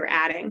they think they're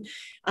adding.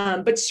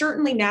 But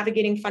certainly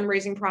navigating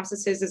fundraising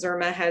processes, as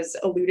Irma has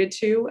alluded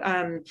to,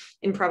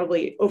 and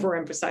probably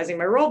overemphasizing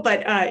my role,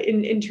 but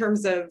in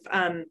terms of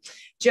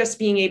just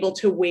being able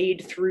to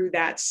wade through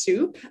that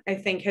soup, I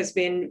think has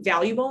been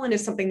valuable and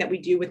is something that we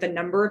do with a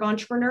number of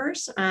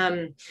entrepreneurs.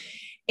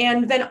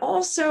 And then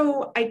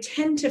also, I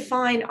tend to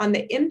find on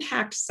the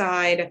impact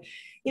side,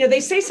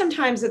 they say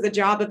sometimes that the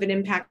job of an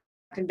impact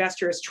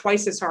investor is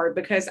twice as hard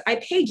because I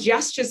pay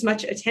just as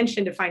much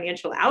attention to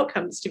financial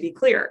outcomes, to be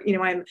clear.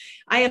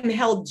 I am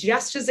held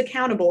just as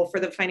accountable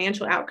for the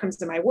financial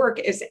outcomes of my work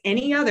as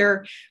any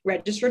other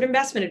registered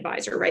investment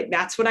advisor, right?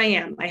 That's what I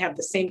am. I have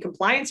the same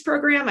compliance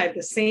program. I have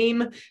the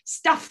same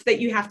stuff that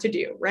you have to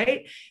do,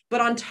 right?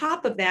 But on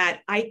top of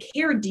that, I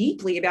care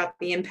deeply about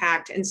the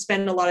impact and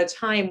spend a lot of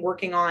time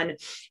working on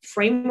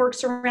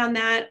frameworks around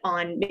that,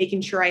 on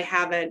making sure I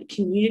have a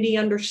community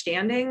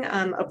understanding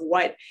of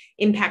what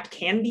impact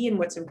can be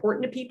and what's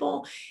important to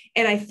people.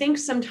 And I think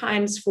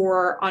sometimes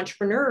for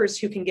entrepreneurs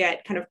who can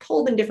get kind of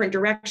pulled in different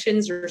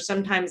directions, or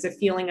sometimes a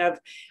feeling of,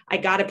 I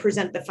got to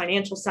present the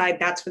financial side,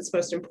 that's what's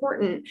most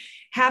important,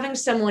 having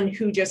someone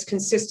who just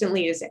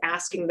consistently is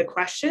asking the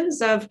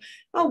questions of,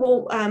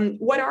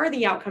 what are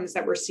the outcomes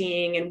that we're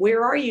seeing, and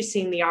where are you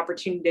seeing the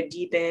opportunity to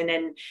deepen,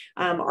 and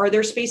are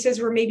there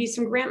spaces where maybe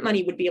some grant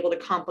money would be able to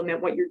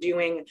complement what you're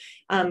doing,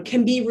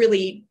 can be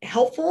really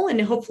helpful and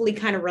hopefully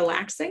kind of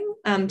relaxing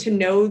to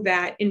know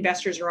that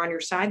investors are on your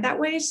side that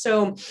way.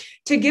 So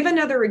to give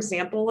another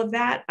example of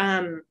that,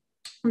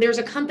 there's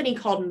a company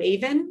called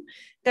Maven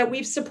that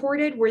we've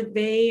supported where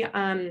they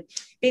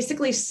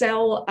basically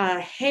sell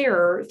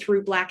hair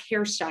through Black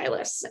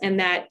hairstylists. And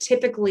that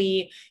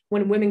typically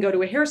when women go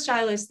to a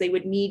hairstylist, they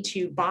would need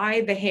to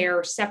buy the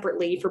hair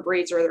separately for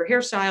braids or other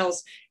hairstyles,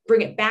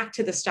 bring it back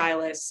to the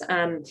stylist.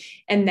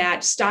 And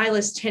that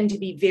stylists tend to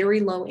be very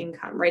low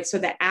income, right? So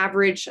the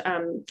average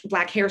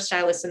Black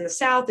hairstylist in the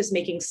South is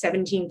making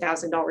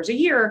 $17,000 a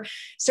year.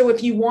 So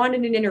if you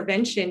wanted an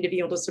intervention to be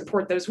able to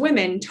support those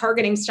women,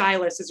 targeting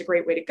stylists is a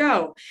great way to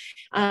go.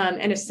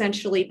 And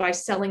essentially by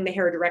selling the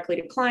hair directly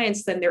to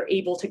clients, then they're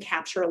able to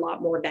capture a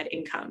lot more of that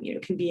income.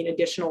 It can be an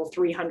additional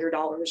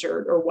 $300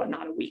 or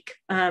whatnot a week.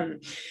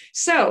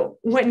 So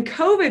when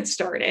COVID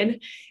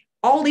started,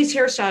 all these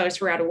hairstylists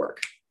were out of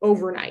work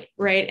overnight,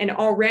 right? And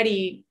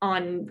already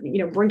on,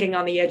 brinking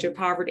on the edge of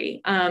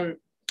poverty.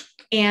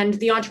 And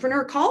the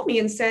entrepreneur called me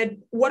and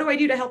said, what do I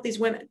do to help these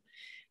women?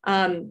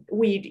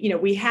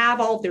 We have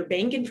all of their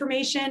bank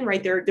information,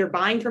 right? They're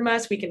buying from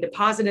us. We can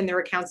deposit in their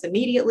accounts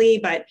immediately,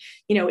 but,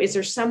 is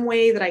there some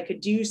way that I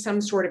could do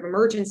some sort of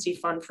emergency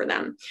fund for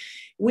them?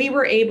 We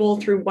were able,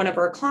 through one of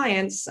our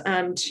clients,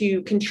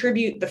 to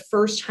contribute the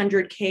first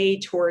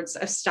 100K towards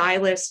a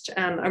stylist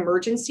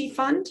emergency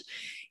fund.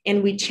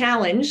 And we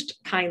challenged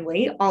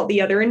kindly all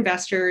the other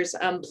investors,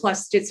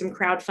 plus did some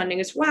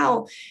crowdfunding as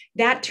well.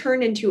 That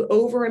turned into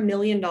over $1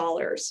 million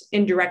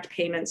in direct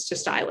payments to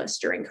stylists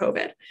during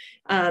COVID.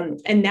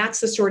 And that's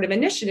the sort of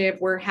initiative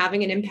where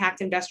having an impact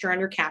investor on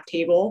your cap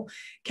table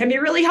can be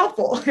really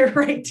helpful,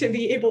 right? To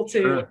be able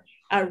to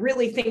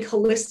really think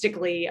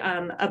holistically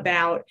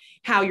about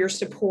how you're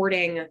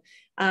supporting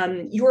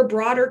your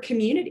broader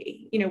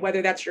community,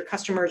 whether that's your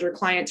customers or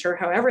clients or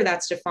however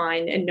that's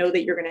defined, and know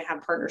that you're going to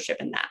have partnership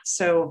in that.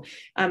 So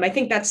I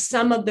think that's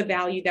some of the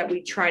value that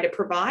we try to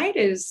provide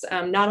is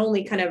not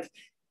only kind of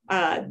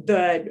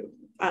the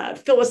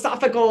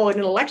philosophical and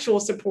intellectual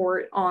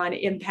support on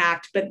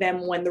impact, but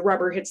then when the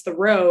rubber hits the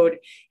road,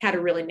 how to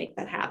really make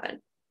that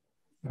happen.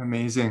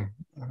 Amazing.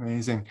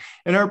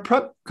 In our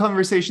prep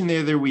conversation the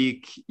other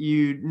week,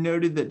 you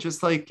noted that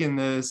just like in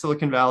the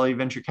Silicon Valley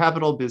venture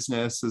capital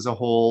business as a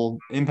whole,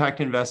 impact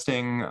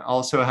investing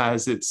also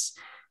has its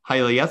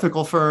highly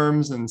ethical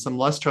firms and some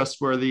less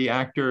trustworthy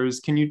actors.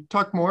 Can you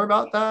talk more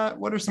about that?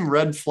 What are some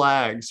red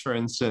flags, for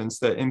instance,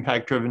 that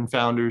impact-driven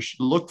founders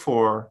should look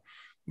for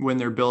when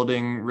they're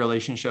building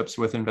relationships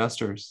with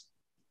investors?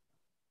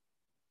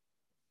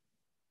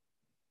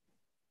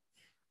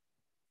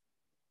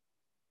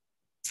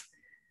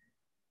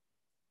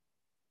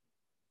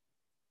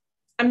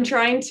 I'm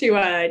trying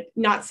to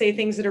not say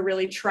things that are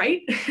really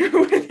trite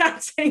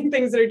without saying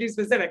things that are too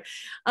specific.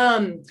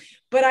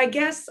 But I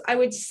guess I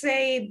would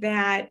say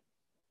that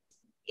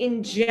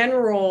in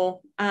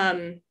general,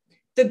 the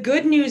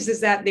good news is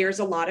that there's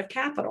a lot of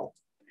capital,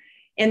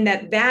 and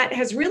that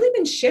has really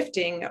been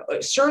shifting,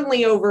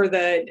 certainly over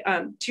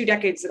the 2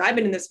 decades that I've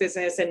been in this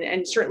business,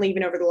 and certainly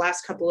even over the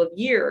last couple of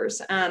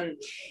years.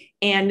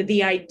 And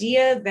the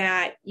idea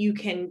that you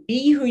can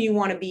be who you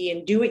want to be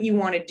and do what you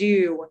want to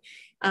do,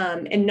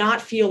 and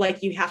not feel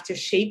like you have to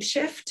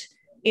shapeshift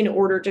in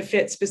order to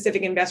fit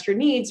specific investor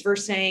needs,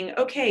 versus saying,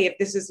 okay, if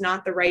this is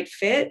not the right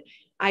fit,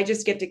 I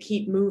just get to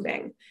keep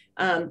moving.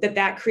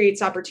 That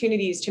creates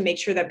opportunities to make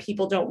sure that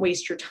people don't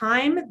waste your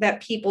time,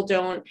 that people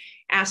don't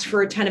ask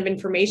for a ton of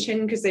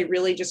information because they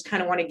really just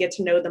kind of want to get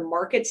to know the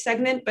market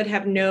segment, but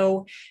have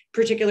no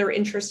particular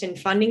interest in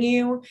funding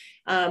you,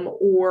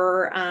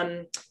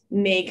 or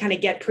may kind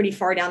of get pretty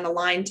far down the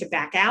line to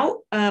back out,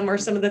 or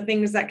some of the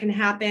things that can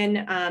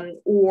happen,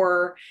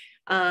 or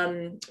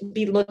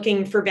be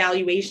looking for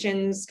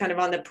valuations kind of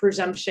on the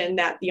presumption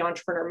that the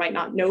entrepreneur might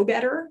not know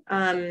better.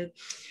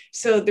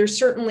 So there's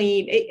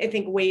certainly, I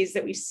think, ways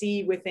that we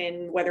see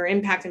within whether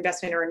impact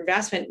investment or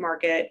investment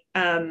market,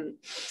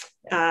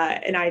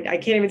 and I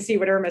can't even see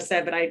what Irma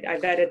said, but I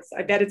bet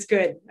it's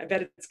good. I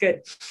bet it's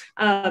good.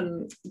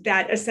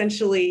 That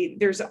essentially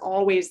there's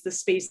always the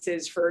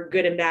spaces for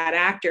good and bad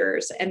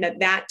actors, and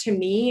that to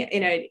me,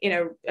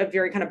 in a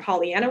very kind of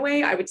Pollyanna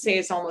way, I would say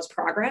it's almost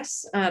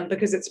progress,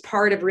 because it's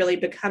part of really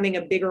becoming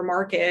a bigger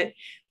market,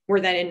 where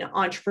then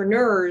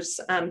entrepreneurs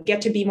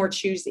get to be more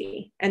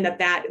choosy, and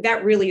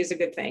that really is a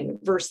good thing,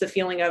 versus the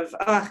feeling of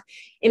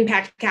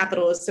impact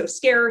capital is so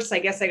scarce, I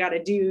guess I got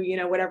to do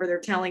whatever they're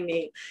telling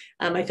me.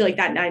 I feel like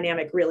that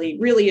dynamic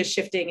really is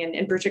shifting,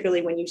 and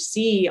particularly when you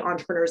see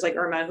entrepreneurs like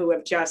Irma who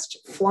have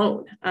just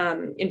flown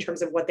in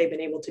terms of what they've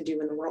been able to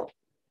do in the world.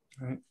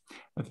 Right.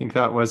 I think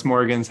that was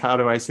Morgan's "how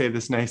do I say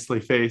this nicely"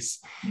 face.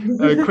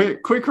 A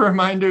quick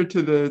reminder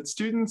to the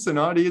students and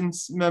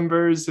audience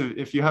members,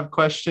 if you have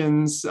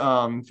questions,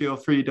 feel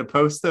free to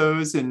post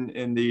those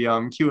in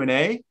the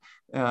Q&A.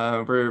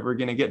 We're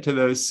going to get to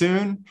those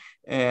soon.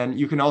 And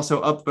you can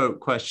also upvote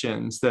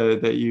questions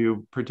that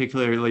you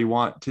particularly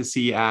want to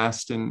see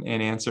asked and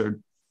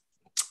answered.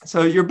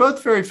 So you're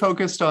both very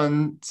focused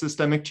on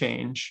systemic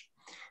change.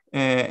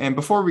 And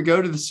before we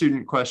go to the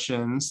student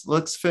questions,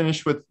 let's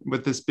finish with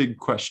this big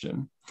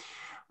question.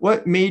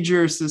 What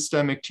major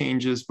systemic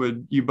changes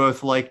would you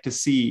both like to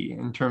see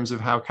in terms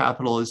of how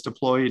capital is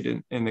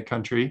deployed in the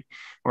country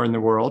or in the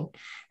world?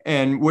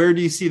 And where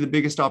do you see the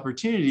biggest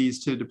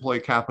opportunities to deploy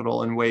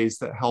capital in ways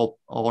that help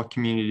all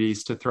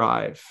communities to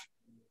thrive?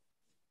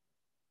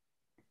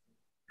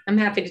 I'm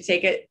happy to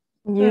take it.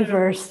 You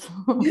first.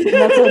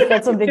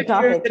 That's a big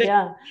topic.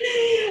 Yeah.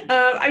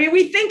 I mean,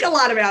 we think a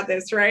lot about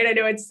this, right? I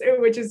know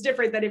which is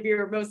different than if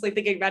you're mostly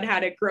thinking about how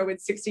to grow and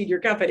succeed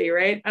your company,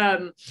 right?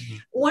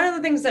 One of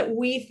the things that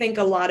we think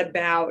a lot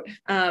about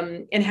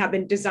and have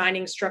been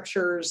designing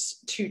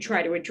structures to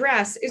try to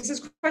address is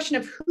this question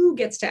of who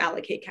gets to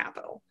allocate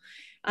capital.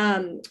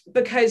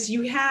 Because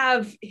you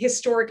have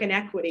historic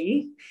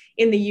inequity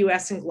in the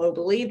US and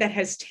globally that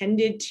has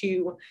tended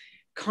to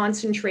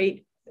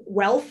concentrate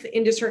wealth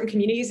into certain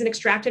communities and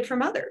extract it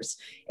from others.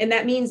 And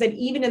that means that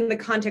even in the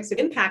context of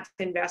impact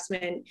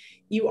investment,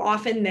 you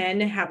often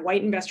then have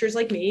white investors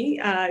like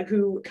me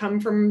who come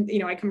from,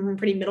 I come from a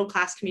pretty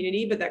middle-class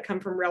community, but that come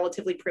from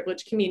relatively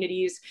privileged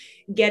communities,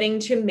 getting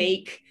to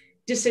make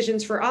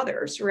decisions for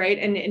others, right?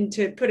 And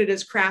to put it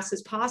as crass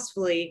as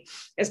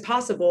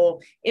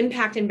possible,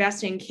 impact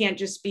investing can't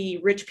just be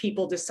rich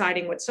people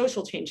deciding what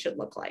social change should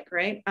look like,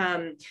 right?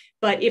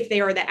 But if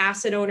they are the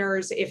asset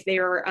owners, if they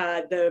are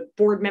the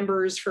board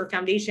members for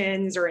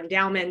foundations or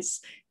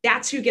endowments,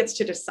 that's who gets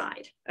to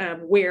decide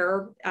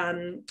where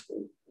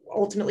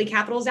ultimately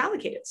capital is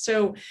allocated.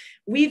 So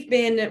we've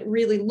been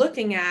really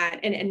looking at,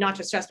 and not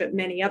just us, but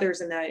many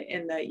others in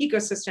the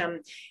ecosystem,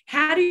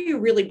 how do you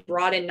really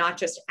broaden not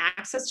just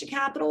access to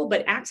capital,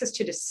 but access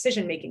to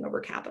decision-making over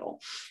capital?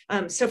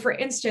 So for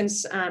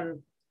instance,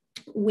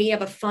 we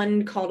have a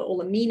fund called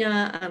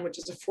Olamina, which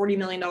is a $40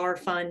 million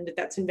fund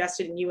that's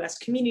invested in US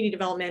community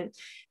development,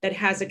 that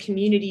has a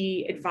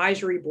community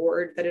advisory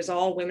board that is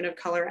all women of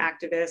color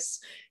activists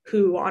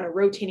who on a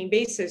rotating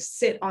basis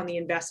sit on the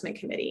investment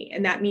committee.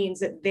 And that means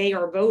that they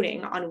are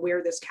voting on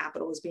where this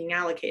capital is being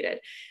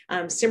allocated.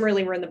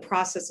 Similarly, we're in the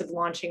process of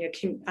launching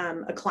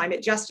a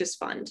climate justice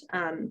fund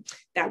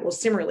that will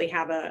similarly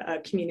have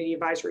a community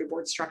advisory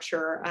board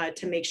structure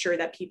to make sure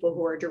that people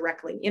who are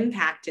directly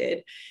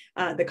impacted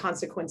the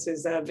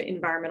consequences of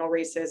environmental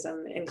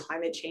racism and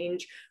climate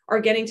change are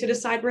getting to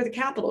decide where the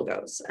capital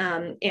goes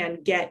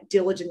and get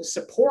diligent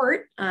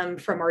support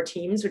from our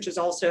teams, which is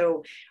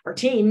also, our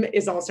team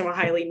is also a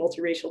highly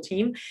multiracial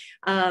team.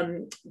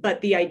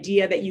 But the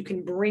idea that you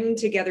can bring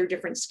together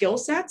different skill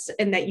sets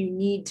and that you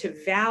need to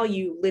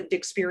value lived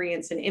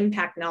experience and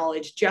impact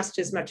knowledge just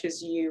as much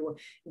as you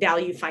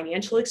value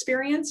financial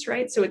experience,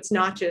 right? So it's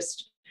not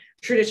just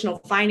traditional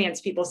finance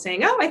people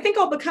saying, "Oh, I think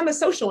I'll become a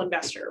social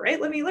investor,"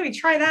 right? Let me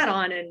try that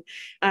on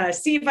and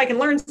see if I can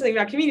learn something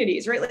about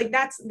communities, right? Like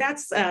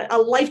that's a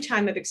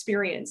lifetime of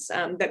experience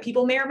that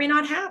people may or may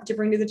not have to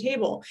bring to the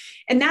table,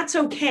 and that's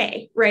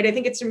okay, right? I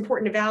think it's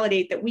important to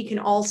validate that we can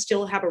all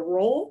still have a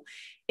role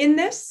in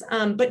this,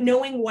 but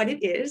knowing what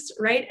it is,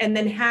 right? And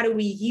then how do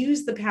we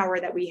use the power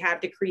that we have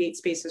to create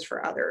spaces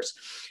for others?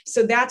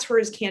 So that's where,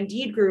 as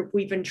Candide Group,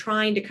 we've been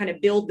trying to kind of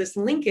build this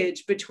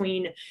linkage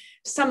between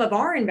some of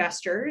our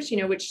investors,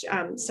 which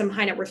some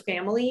high net worth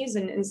families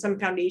and some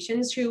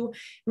foundations who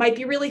might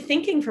be really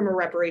thinking from a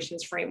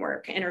reparations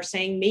framework and are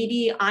saying,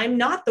 maybe I'm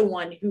not the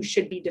one who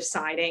should be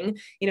deciding,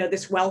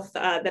 this wealth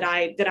that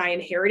I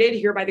inherited,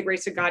 here by the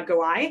grace of God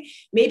go I.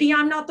 Maybe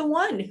I'm not the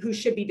one who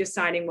should be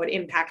deciding what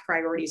impact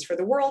priorities for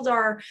the world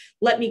are.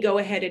 Let me go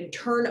ahead and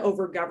turn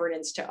over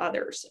governance to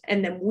others.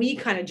 And then we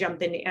kind of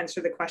jump in to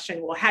answer the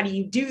question, well, how do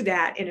you do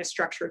that in a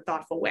structured,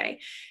 thoughtful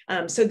way?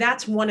 So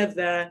that's one of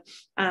the,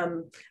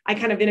 I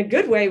kind of in a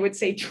good way would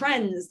say,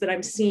 trends that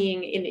I'm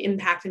seeing in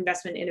impact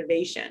investment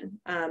innovation,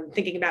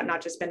 thinking about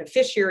not just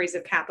beneficiaries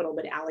of capital,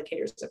 but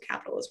allocators of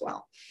capital as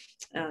well.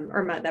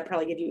 Irma, that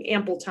probably gave you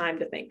ample time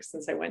to think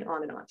since I went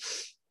on and on.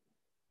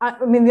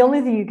 I mean, the only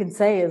thing you can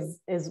say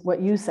is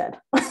what you said.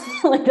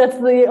 Like, that's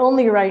the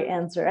only right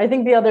answer. I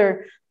think the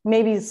other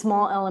maybe a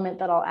small element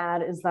that I'll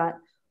add is that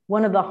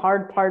one of the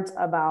hard parts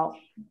about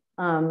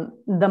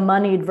the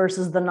moneyed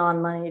versus the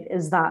non-moneyed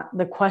is that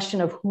the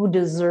question of who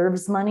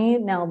deserves money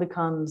now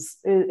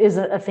is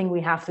a thing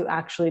we have to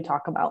actually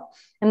talk about.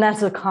 And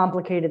that's a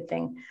complicated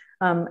thing.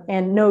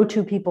 And no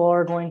two people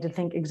are going to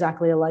think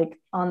exactly alike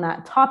on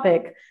that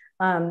topic,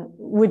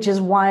 which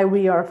is why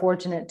we are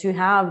fortunate to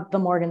have the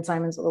Morgan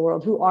Simons of the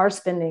world who are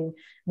spending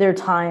their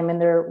time and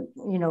their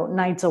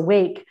nights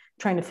awake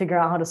trying to figure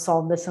out how to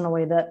solve this in a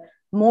way that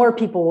more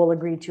people will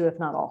agree to, if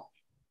not all.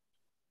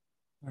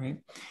 All right.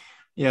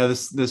 Yeah,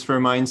 this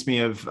reminds me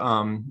of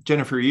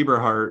Jennifer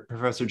Eberhardt,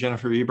 Professor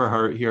Jennifer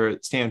Eberhardt here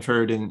at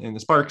Stanford in the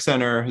Spark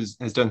Center has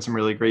done some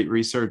really great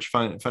research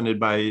funded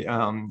by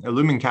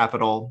Illumin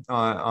Capital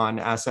on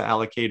asset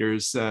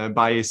allocators'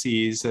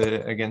 biases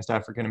against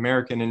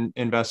African-American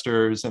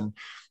investors. And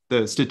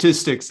the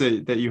statistics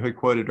that you had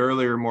quoted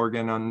earlier,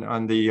 Morgan,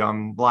 on the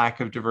lack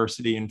of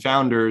diversity in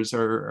founders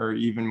are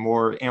even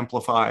more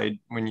amplified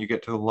when you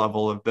get to the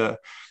level of the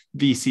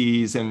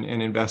VCs and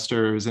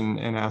investors and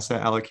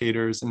asset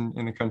allocators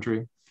in the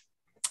country.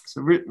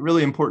 So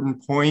really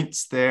important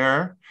points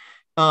there.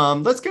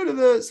 Let's go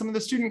to some of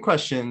the student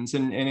questions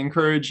and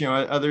encourage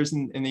others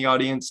in the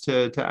audience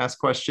to ask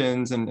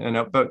questions and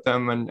upvote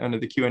them under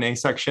the Q&A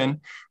section.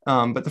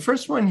 But the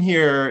first one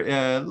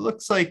here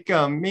looks like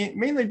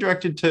mainly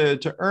directed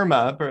to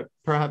Irma, but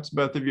perhaps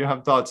both of you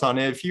have thoughts on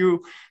it.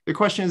 The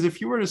question is,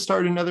 if you were to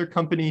start another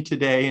company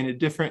today in a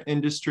different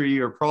industry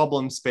or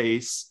problem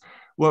space,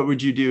 what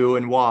would you do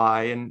and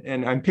why?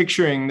 And I'm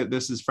picturing that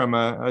this is from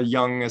a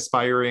young,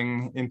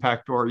 aspiring,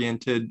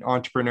 impact-oriented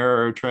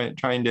entrepreneur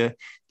trying to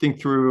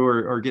think through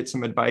or get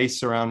some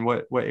advice around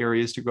what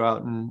areas to go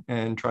out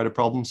and try to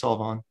problem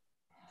solve on.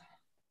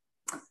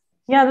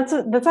 Yeah,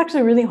 that's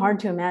actually really hard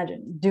to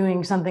imagine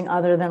doing something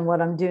other than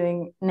what I'm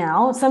doing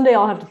now. Someday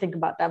I'll have to think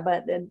about that,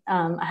 but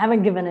I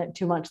haven't given it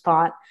too much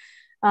thought.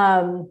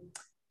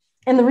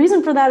 And the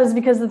reason for that is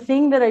because the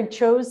thing that I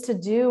chose to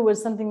do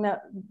was something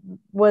that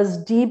was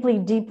deeply,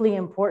 deeply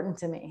important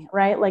to me,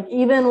 right? Like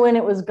even when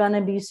it was going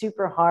to be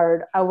super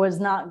hard, I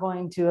was not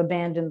going to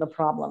abandon the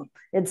problem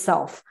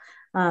itself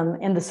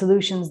and the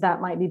solutions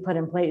that might be put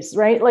in place,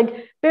 right?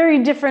 Like very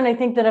different. I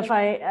think that if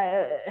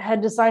I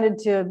had decided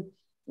to,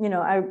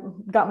 I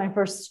got my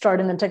first start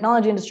in the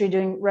technology industry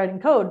writing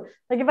code.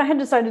 Like if I had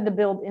decided to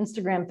build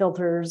Instagram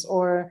filters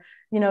or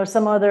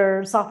some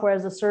other software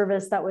as a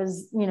service that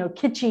was,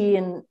 kitschy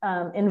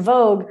and in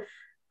vogue,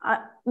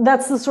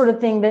 that's the sort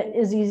of thing that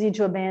is easy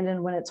to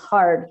abandon when it's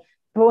hard.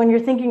 But when you're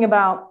thinking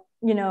about,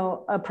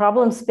 a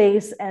problem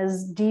space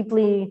as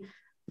deeply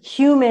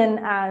human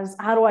as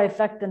how do I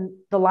affect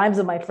the lives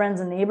of my friends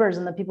and neighbors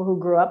and the people who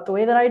grew up the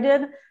way that I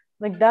did,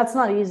 like that's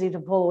not easy to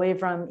pull away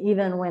from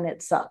even when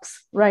it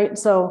sucks, right?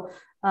 So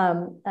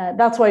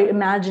that's why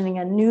imagining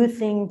a new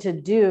thing to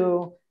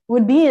do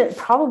would be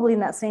probably in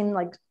that same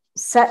like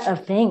set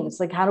of things.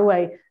 Like how do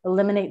I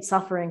eliminate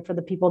suffering for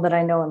the people that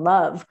I know and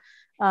love?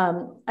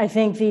 I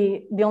think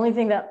the only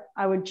thing that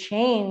I would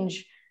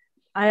change,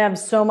 I have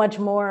so much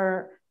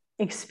more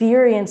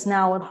experience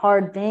now with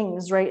hard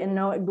things, right? And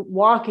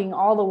walking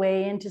all the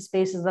way into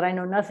spaces that I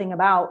know nothing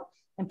about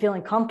and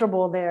feeling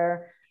comfortable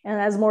there. And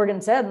as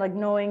Morgan said, like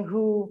knowing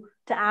who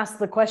to ask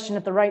the question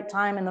at the right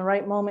time and the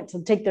right moment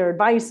to take their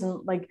advice.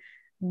 And like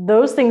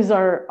those things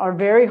are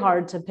very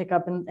hard to pick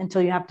up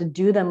until you have to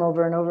do them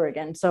over and over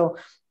again. So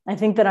I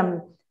think that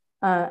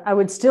I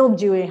would still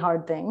do a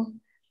hard thing,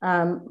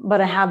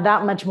 but I have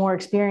that much more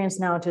experience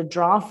now to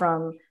draw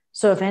from.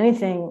 So if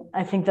anything,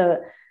 I think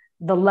the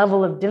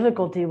level of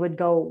difficulty would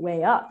go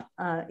way up,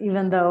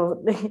 even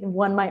though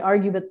one might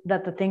argue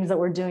that the things that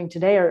we're doing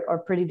today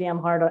are pretty damn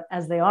hard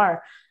as they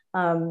are.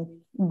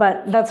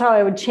 But that's how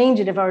I would change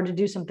it if I were to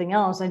do something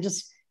else. I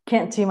just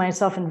can't see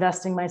myself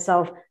investing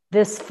myself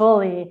this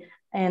fully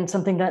in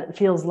something that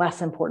feels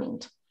less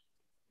important.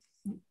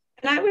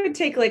 And I would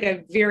take like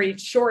a very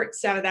short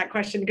stab at that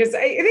question, because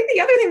I think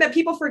the other thing that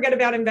people forget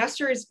about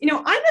investors,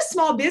 I'm a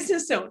small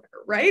business owner,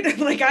 right?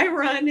 Like I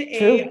run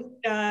a,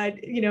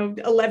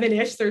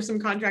 11-ish, there's some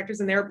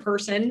contractors in there,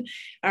 person,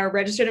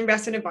 registered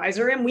investment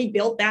advisor. And we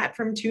built that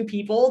from 2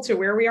 people to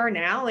where we are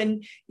now.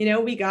 And,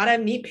 we got to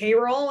meet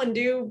payroll and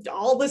do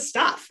all the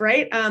stuff,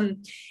 right?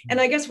 And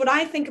I guess what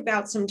I think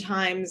about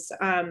sometimes,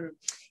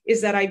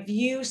 is that I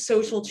view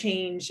social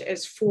change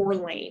as 4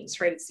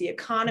 lanes, right? It's the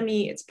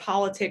economy, it's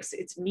politics,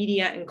 it's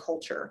media and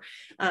culture.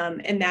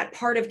 And that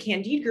part of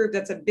Candide Group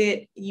that's a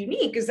bit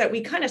unique is that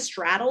we kind of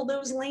straddle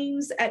those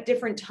lanes at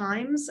different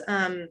times.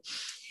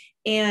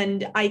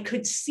 And I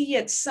could see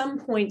at some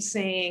point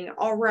saying,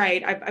 all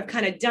right, I've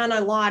kind of done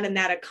a lot in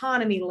that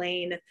economy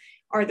lane.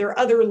 Are there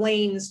other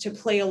lanes to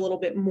play a little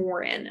bit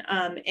more in?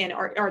 And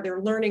are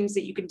there learnings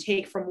that you can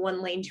take from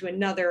one lane to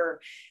another?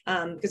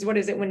 Because what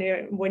is it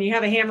when you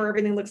have a hammer,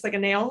 everything looks like a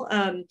nail?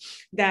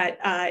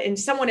 And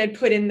someone had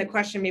put in the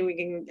question, maybe we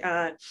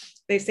can,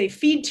 they say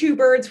feed two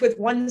birds with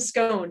one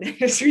scone,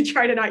 as we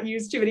try to not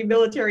use too many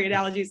military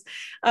analogies.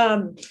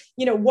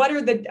 What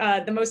are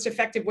the most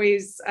effective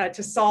ways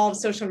to solve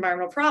social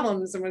environmental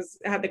problems? And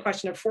had the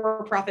question of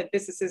for-profit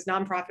businesses,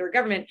 nonprofit, or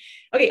government.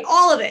 Okay,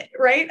 all of it,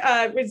 right?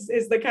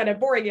 Is the kind of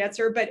boring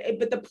answer,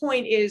 but the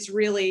point is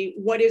really,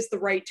 what is the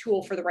right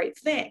tool for the right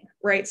thing,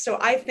 right? So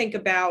I think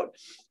about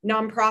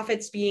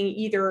nonprofits being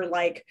either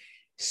like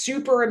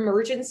super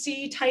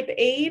emergency type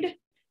aid,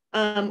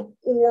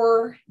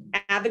 or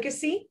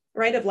advocacy,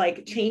 right? Of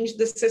like change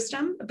the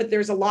system, but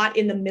there's a lot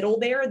in the middle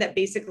there that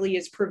basically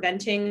is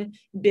preventing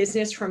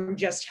business from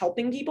just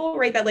helping people,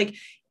 right? That like,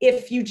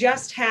 if you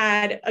just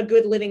had a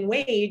good living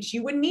wage,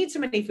 you wouldn't need so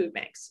many food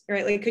banks,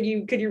 right? Like, could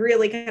you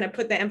really kind of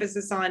put the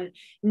emphasis on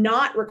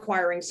not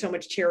requiring so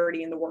much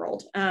charity in the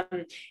world?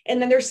 And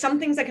then there's some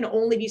things that can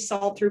only be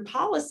solved through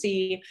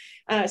policy.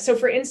 So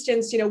for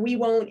instance, we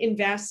won't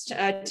invest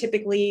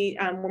typically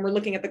when we're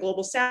looking at the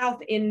global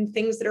South in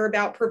things that are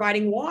about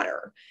providing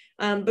water.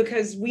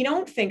 Because we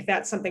don't think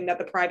that's something that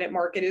the private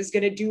market is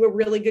going to do a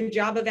really good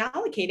job of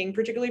allocating,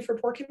 particularly for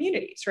poor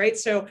communities, right?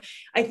 So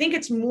I think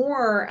it's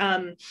more,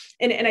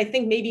 and I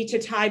think maybe to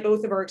tie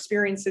both of our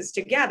experiences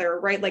together,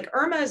 right? Like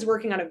Irma is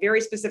working on a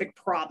very specific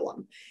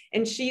problem,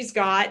 and she's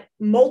got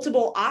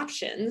multiple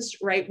options,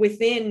 right,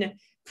 within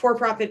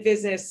for-profit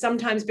business.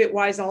 Sometimes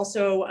Bitwise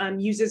also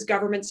uses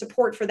government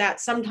support for that.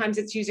 Sometimes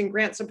it's using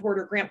grant support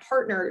or grant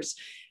partners.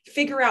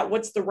 Figure out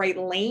what's the right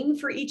lane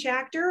for each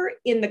actor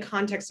in the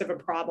context of a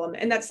problem.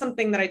 And that's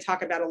something that I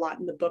talk about a lot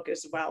in the book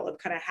as well, of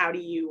kind of how do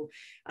you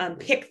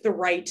pick the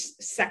right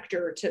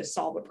sector to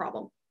solve a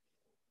problem.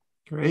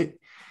 Great.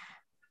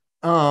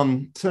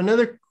 So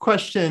another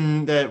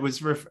question that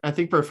was, I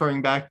think,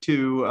 referring back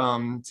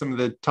to some of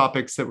the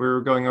topics that we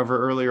were going over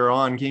earlier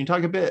on. Can you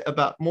talk a bit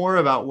more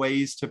about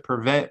ways to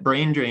prevent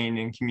brain drain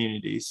in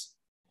communities?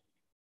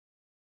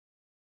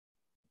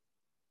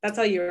 That's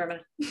all you,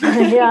 Irma.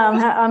 Yeah,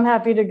 I'm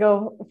happy to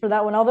go for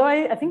that one. Although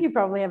I think you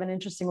probably have an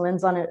interesting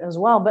lens on it as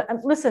well. But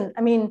listen,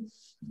 I mean,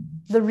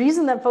 the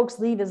reason that folks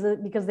leave is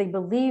because they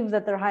believe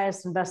that their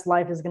highest and best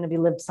life is going to be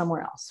lived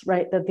somewhere else,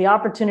 right? That the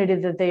opportunity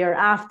that they are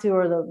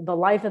after, or the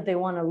life that they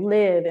want to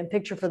live and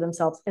picture for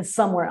themselves, is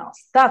somewhere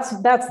else. That's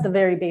the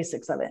very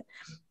basics of it.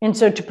 And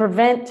so to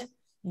prevent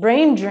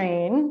brain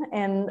drain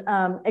and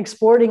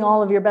exporting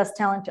all of your best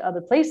talent to other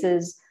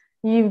places,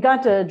 you've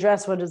got to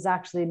address what is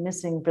actually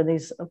missing for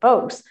these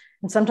folks.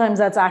 And sometimes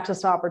that's access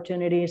to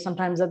opportunity.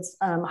 Sometimes that's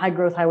high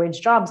growth, high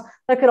wage jobs.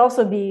 That could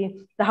also be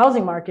the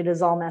housing market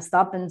is all messed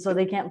up, and so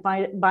they can't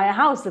buy a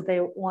house that they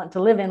want to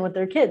live in with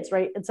their kids,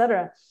 right, et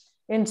cetera.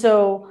 And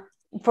so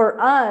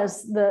for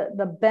us,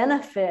 the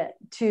benefit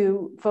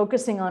to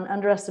focusing on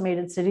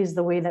underestimated cities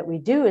the way that we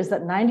do is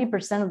that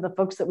 90% of the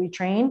folks that we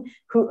train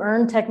who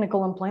earn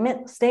technical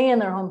employment stay in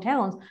their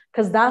hometowns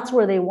because that's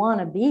where they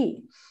want to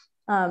be.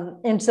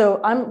 And so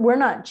we're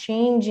not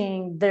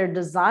changing their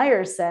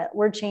desire set.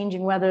 We're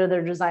changing whether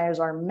their desires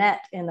are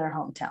met in their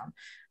hometown.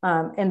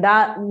 And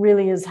that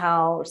really is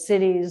how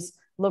cities,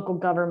 local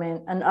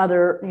government, and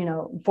other,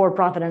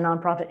 for-profit and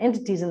nonprofit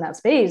entities in that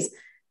space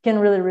can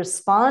really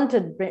respond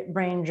to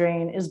brain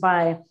drain, is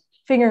by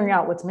figuring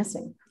out what's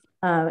missing.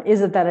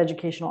 Is it that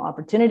educational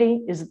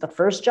opportunity? Is it the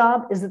first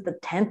job? Is it the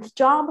 10th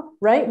job,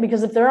 right?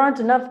 Because if there aren't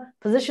enough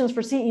positions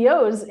for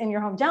CEOs in your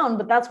hometown,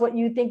 but that's what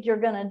you think you're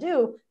going to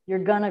do, you're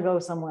going to go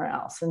somewhere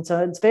else. And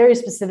so it's very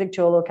specific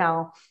to a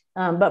locale.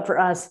 But for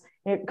us,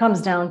 it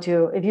comes down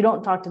to, if you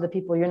don't talk to the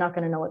people, you're not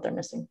going to know what they're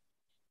missing.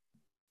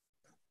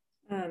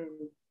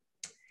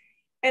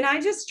 And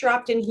I just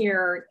dropped in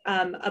here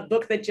a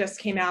book that just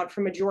came out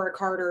from Majora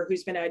Carter,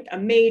 who's been a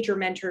major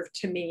mentor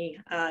to me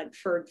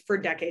for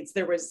decades.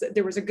 There was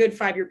a good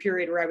 5-year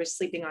period where I was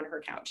sleeping on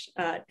her couch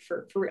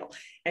for real,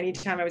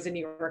 anytime I was in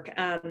New York.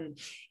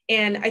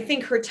 And I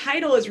think her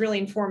title is really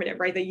informative,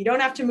 right? That you don't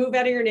have to move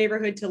out of your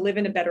neighborhood to live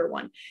in a better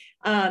one.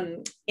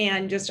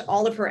 And just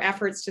all of her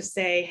efforts to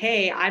say,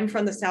 hey, I'm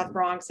from the South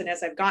Bronx, and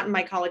as I've gotten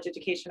my college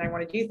education, I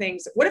want to do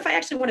things. What if I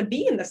actually want to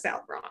be in the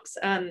South Bronx?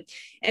 And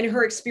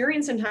her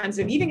experience in times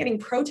of even getting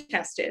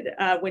protested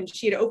when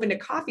she had opened a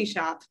coffee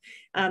shop,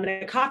 and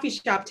a coffee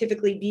shop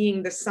typically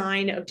being the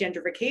sign of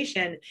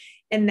gentrification,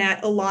 and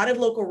that a lot of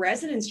local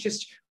residents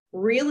just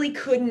really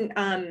couldn't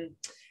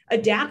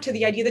adapt to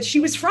the idea that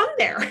she was from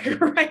there,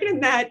 right?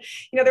 And that,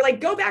 they're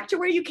like, go back to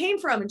where you came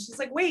from. And she's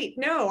like, wait,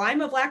 no, I'm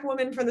a Black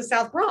woman from the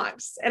South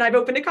Bronx, and I've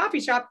opened a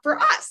coffee shop for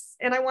us.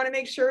 And I want to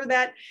make sure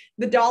that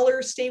the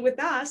dollars stay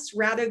with us,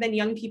 rather than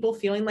young people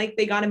feeling like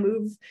they got to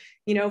move,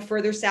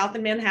 further south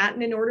in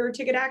Manhattan in order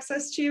to get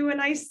access to a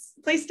nice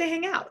place to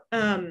hang out.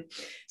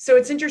 So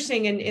it's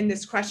interesting in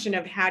this question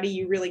of how do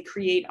you really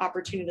create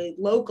opportunity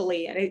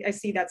locally? And I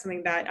see that's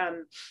something that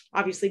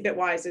obviously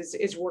Bitwise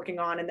is working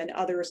on, and then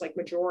others like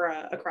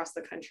Majora across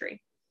the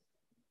country.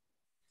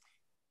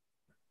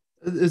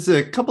 There's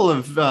a couple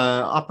of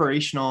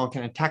operational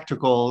kind of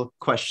tactical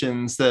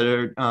questions that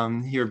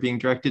are here being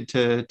directed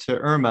to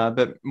Irma,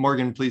 but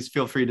Morgan, please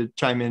feel free to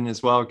chime in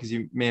as well, because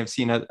you may have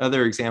seen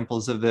other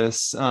examples of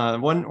this.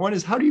 One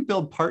is, how do you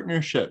build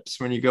partnerships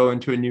when you go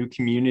into a new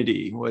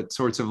community? What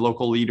sorts of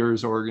local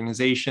leaders or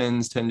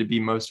organizations tend to be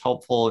most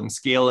helpful in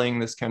scaling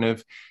this kind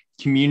of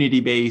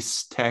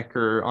community-based tech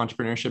or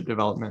entrepreneurship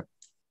development?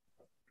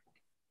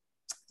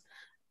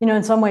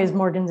 In some ways,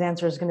 Morgan's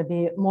answer is going to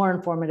be more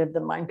informative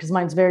than mine, because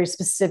mine's very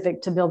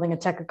specific to building a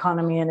tech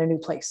economy in a new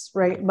place,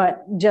 right?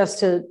 But just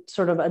to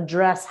sort of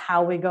address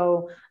how we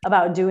go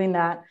about doing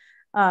that,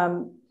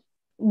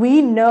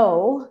 we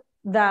know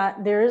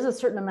that there is a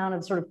certain amount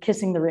of sort of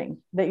kissing the ring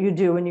that you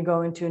do when you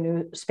go into a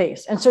new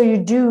space. And so you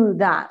do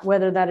that,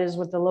 whether that is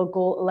with the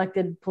local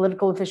elected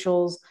political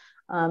officials,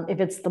 if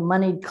it's the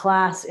moneyed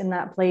class in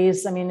that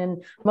place. I mean,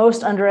 in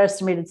most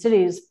underestimated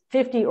cities,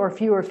 50 or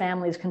fewer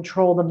families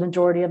control the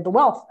majority of the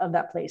wealth of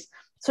that place.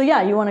 So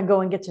yeah, you want to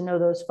go and get to know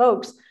those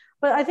folks.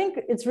 But I think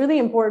it's really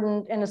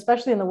important, and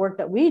especially in the work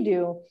that we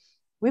do,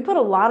 we put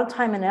a lot of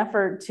time and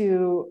effort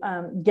to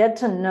get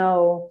to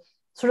know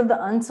sort of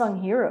the unsung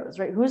heroes,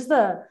 right? Who's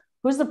the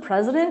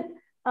president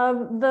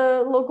of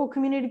the local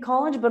community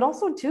college, but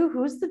also too,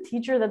 who's the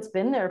teacher that's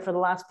been there for the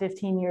last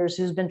 15 years,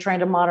 who's been trying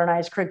to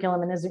modernize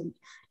curriculum and isn't,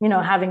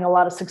 having a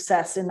lot of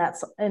success in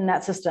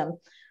that system.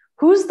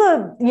 Who's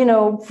the,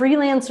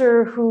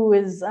 freelancer who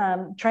is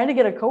trying to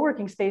get a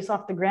co-working space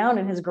off the ground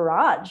in his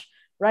garage,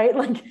 right?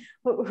 Like,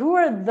 who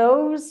are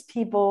those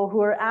people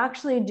who are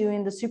actually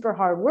doing the super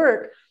hard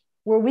work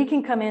where we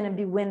can come in and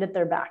be wind at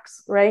their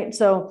backs, right?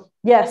 So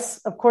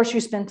yes, of course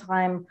you spend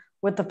time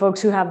with the folks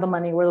who have the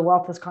money, where the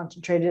wealth is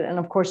concentrated. And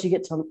of course you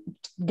get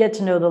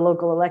to know the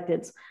local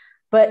electeds.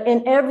 But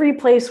in every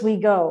place we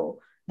go,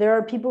 there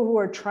are people who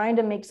are trying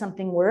to make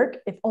something work.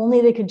 If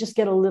only they could just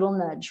get a little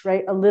nudge,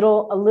 right? A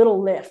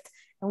little lift.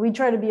 And we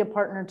try to be a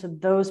partner to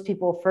those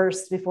people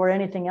first before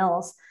anything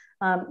else,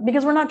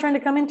 because we're not trying to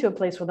come into a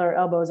place with our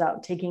elbows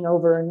out, taking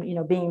over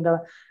and, being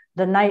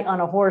the knight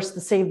on a horse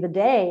to save the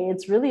day.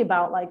 It's really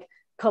about like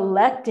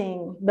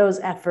collecting those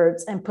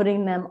efforts and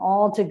putting them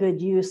all to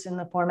good use in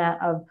the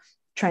format of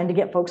trying to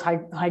get folks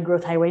high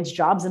growth, high wage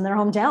jobs in their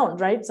hometown,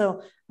 right?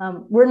 So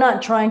we're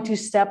not trying to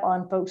step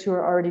on folks who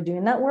are already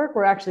doing that work.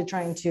 We're actually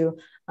trying to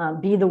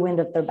be the wind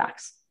at their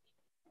backs.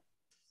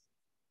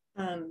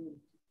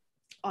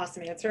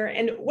 Awesome answer.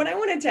 And what I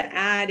wanted to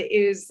add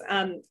is,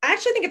 I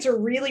actually think it's a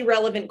really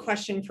relevant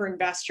question for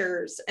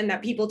investors, and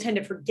that people tend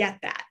to forget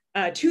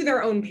that to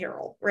their own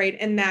peril, right?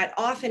 And that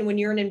often when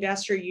you're an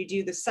investor, you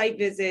do the site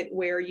visit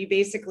where you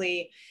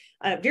basically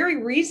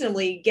very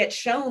reasonably get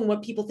shown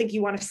what people think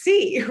you want to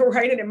see,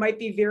 right? And it might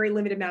be very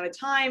limited amount of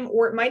time,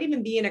 or it might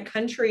even be in a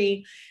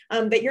country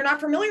that you're not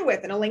familiar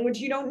with, in a language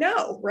you don't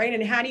know, right?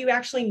 And how do you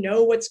actually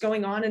know what's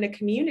going on in a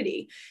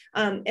community?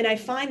 And I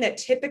find that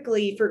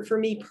typically for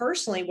me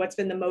personally, what's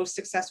been the most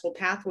successful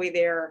pathway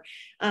there,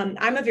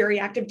 I'm a very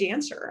active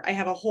dancer. I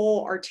have a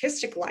whole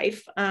artistic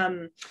life.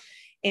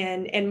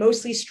 And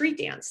mostly street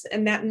dance.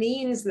 And that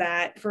means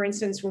that, for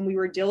instance, when we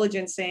were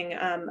diligencing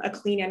a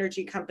clean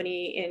energy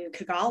company in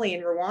Kigali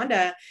in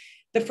Rwanda,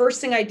 the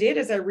first thing I did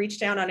is I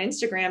reached out on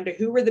Instagram to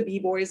who were the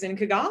B-boys in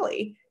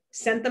Kigali,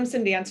 sent them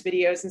some dance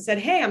videos and said,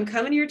 hey, I'm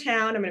coming to your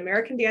town. I'm an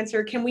American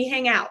dancer. Can we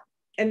hang out?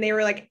 And they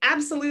were like,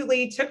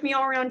 absolutely, took me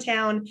all around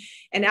town.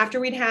 And after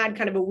we'd had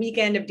kind of a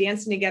weekend of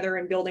dancing together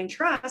and building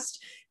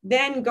trust,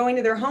 then going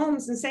to their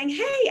homes and saying,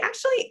 hey,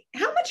 actually,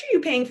 how much are you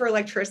paying for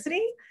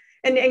electricity?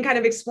 And kind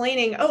of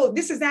explaining, oh,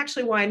 this is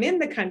actually why I'm in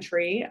the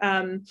country,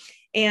 and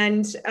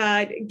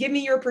give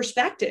me your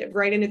perspective,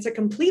 right? And it's a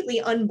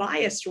completely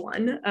unbiased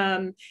one.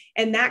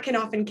 And that can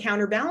often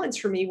counterbalance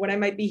for me what I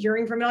might be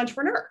hearing from an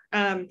entrepreneur.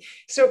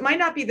 So it might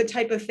not be the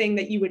type of thing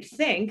that you would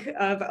think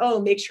of, oh,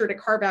 make sure to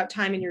carve out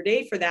time in your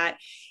day for that.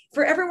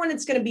 For everyone,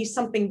 it's going to be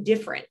something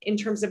different in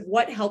terms of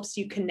what helps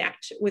you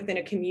connect within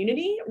a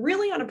community,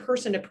 really on a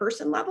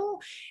person-to-person level.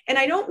 And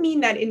I don't mean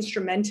that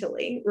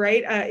instrumentally,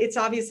 right? It's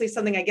obviously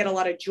something I get a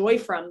lot of joy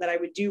from that I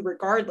would do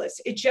regardless.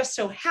 It just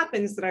so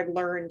happens that I've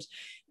learned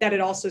that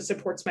it also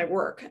supports my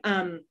work.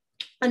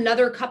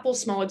 Another couple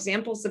small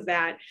examples of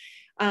that.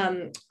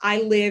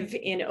 I live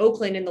in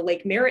Oakland in the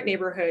Lake Merritt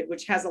neighborhood,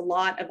 which has a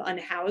lot of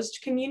unhoused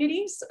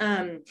communities.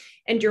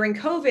 And during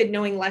COVID,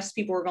 knowing less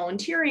people were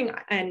volunteering,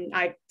 and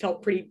I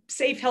felt pretty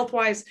safe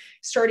health-wise,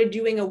 started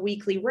doing a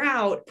weekly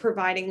route,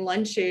 providing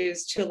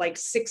lunches to like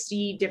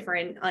 60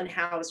 different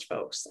unhoused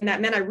folks. And that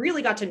meant I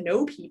really got to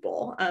know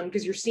people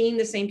because you're seeing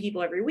the same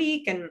people every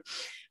week.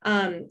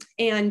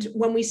 And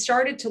when we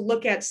started to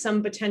look at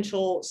some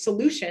potential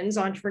solutions,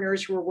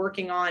 entrepreneurs who were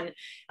working on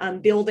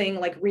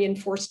building like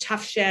reinforced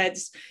tough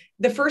sheds,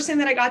 the first thing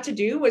that I got to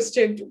do was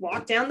to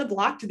walk down the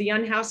block to the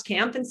unhoused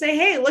camp and say,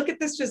 hey, look at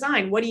this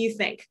design. What do you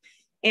think?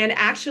 And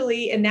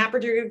actually, in that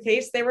particular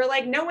case, they were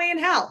like, no way in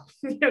hell,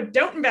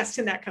 don't invest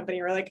in that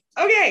company. We're like,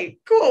 okay,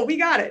 cool, we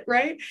got it,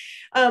 right?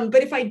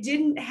 But if I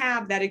didn't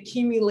have that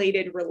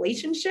accumulated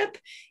relationship,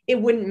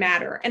 it wouldn't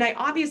matter. And I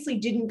obviously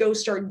didn't go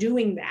start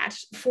doing that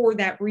for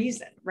that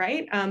reason,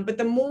 right? But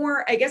the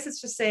more, I guess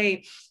it's to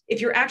say,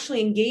 if you're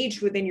actually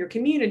engaged within your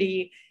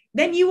community,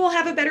 then you will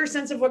have a better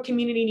sense of what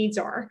community needs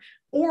are.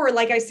 Or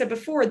like I said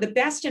before, the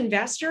best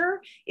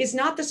investor is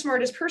not the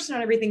smartest person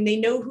on everything. They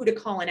know who to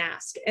call and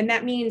ask. And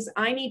that means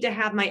I need to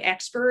have my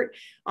expert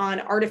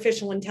on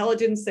artificial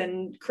intelligence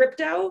and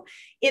crypto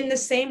in the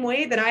same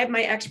way that I have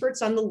my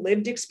experts on the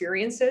lived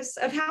experiences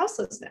of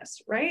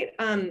houselessness, right?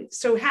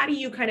 So how do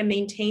you kind of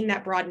maintain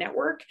that broad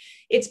network?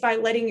 It's by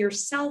letting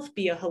yourself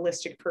be a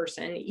holistic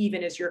person,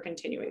 even as you're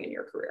continuing in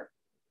your career.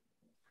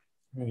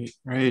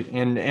 Right.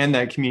 And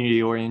that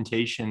community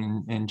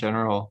orientation in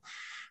general.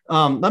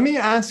 Let me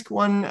ask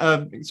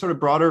one sort of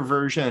broader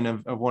version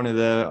of one of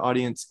the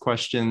audience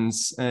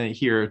questions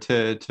here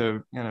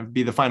to kind of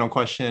be the final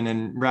question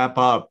and wrap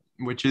up,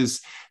 which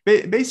is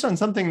based on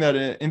something that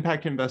an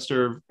impact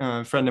investor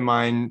friend of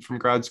mine from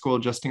grad school,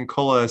 Justin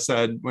Kulla,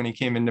 said when he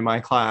came into my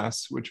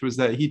class, which was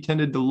that he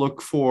tended to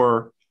look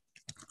for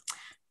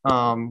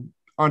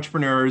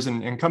entrepreneurs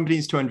and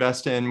companies to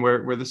invest in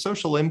where the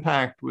social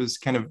impact was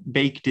kind of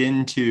baked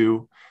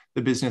into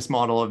the business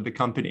model of the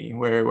company,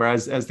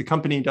 whereas as the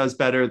company does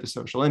better, the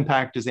social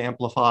impact is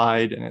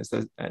amplified. And as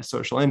the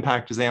social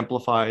impact is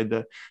amplified,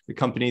 the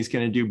company is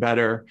going to do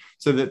better,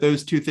 so that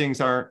those two things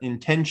aren't in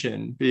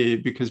tension,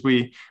 because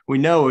we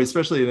know,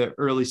 especially the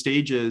early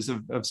stages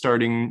of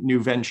starting new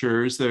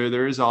ventures,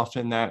 there is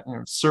often that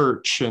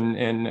search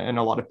and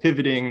a lot of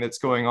pivoting that's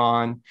going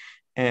on.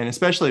 And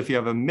especially if you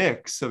have a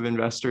mix of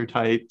investor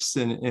types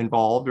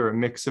involved or a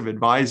mix of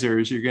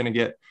advisors, you're going to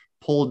get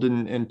pulled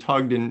and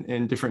tugged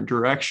in different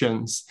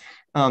directions.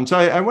 So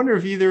I wonder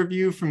if either of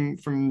you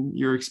from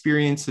your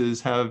experiences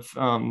have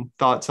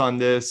thoughts on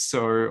this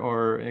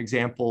or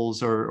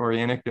examples or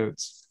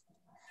anecdotes.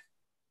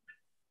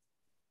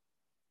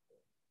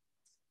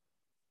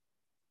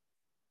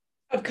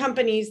 Of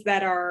companies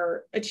that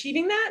are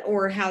achieving that,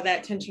 or how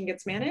that tension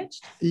gets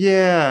managed?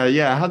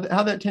 Yeah.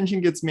 How that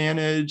tension gets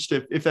managed,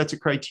 if that's a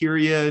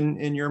criteria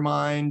in your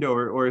mind,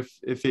 or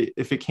if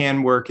it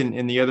can work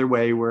in the other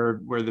way,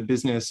 where the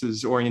business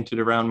is oriented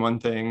around one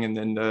thing and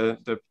then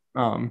the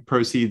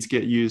proceeds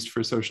get used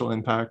for social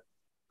impact.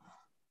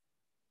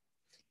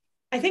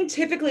 I think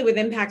typically with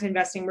impact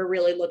investing, we're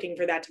really looking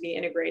for that to be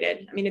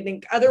integrated. I mean, I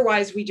think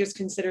otherwise we just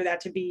consider that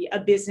to be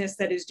a business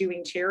that is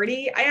doing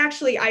charity.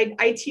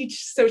 I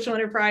teach social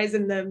enterprise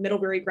in the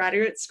Middlebury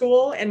Graduate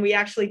School, and we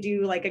actually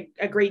do like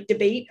a great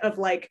debate of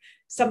like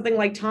something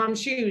like Tom's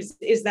Shoes.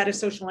 Is that a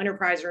social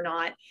enterprise or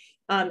not?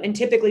 And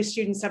typically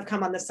students have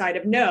come on the side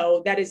of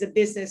no, that is a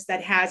business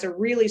that has a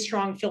really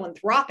strong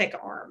philanthropic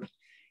arm,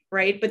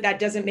 right? But that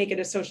doesn't make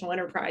it a social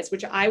enterprise,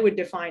 which I would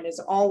define as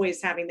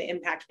always having the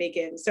impact baked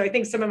in. So I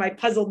think some of my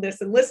puzzledness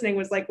and listening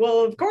was like,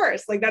 well, of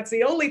course, like that's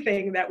the only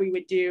thing that we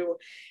would do,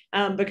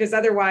 because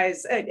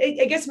otherwise,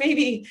 I guess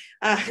maybe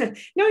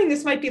knowing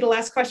this might be the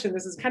last question,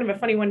 this is kind of a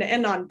funny one to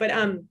end on, but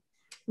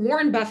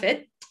Warren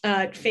Buffett,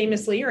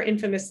 famously or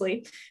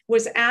infamously,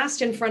 was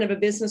asked in front of a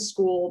business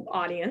school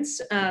audience,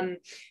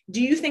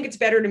 do you think it's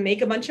better to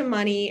make a bunch of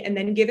money and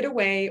then give it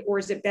away, or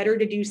is it better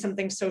to do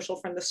something social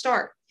from the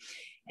start?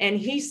 And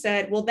he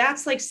said, well,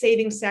 that's like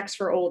saving sex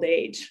for old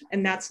age,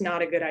 and that's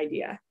not a good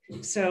idea.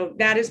 So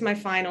that is my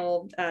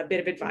final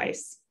bit of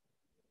advice.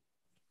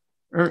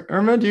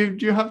 Irma, do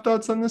you have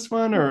thoughts on this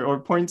one, or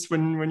points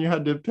when you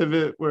had to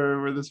pivot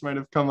where this might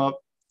have come up?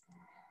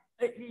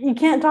 You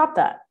can't top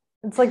that.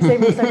 It's like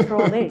saving sex for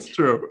old age. It's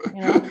true.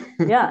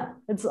 Yeah,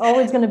 it's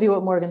always going to be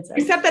what Morgan said.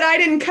 Except that I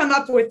didn't come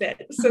up with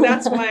it, so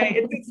that's why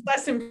it's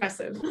less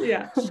impressive.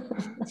 Yeah.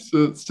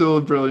 So it's still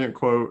a brilliant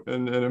quote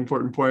and an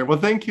important point. Well,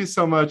 thank you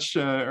so much,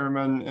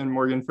 Irma and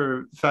Morgan,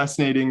 for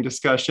fascinating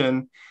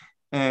discussion.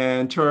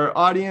 And to our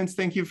audience,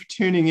 thank you for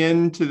tuning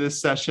in to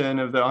this session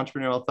of the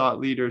Entrepreneurial Thought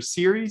Leaders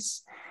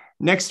series.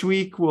 Next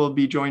week, we'll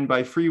be joined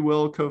by Free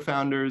Will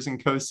co-founders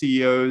and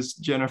co-CEOs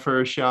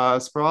Jennifer Shah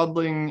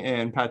Spradling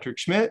and Patrick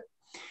Schmidt.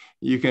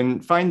 You can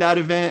find that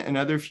event and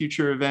other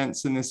future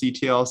events in this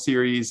ETL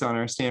series on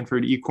our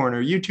Stanford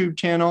eCorner YouTube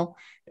channel.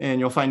 And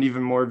you'll find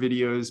even more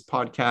videos,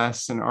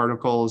 podcasts, and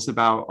articles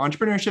about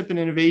entrepreneurship and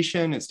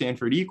innovation at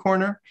Stanford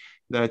eCorner.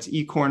 That's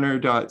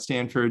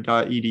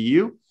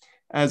ecorner.stanford.edu.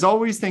 As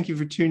always, thank you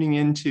for tuning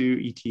in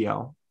to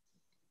ETL.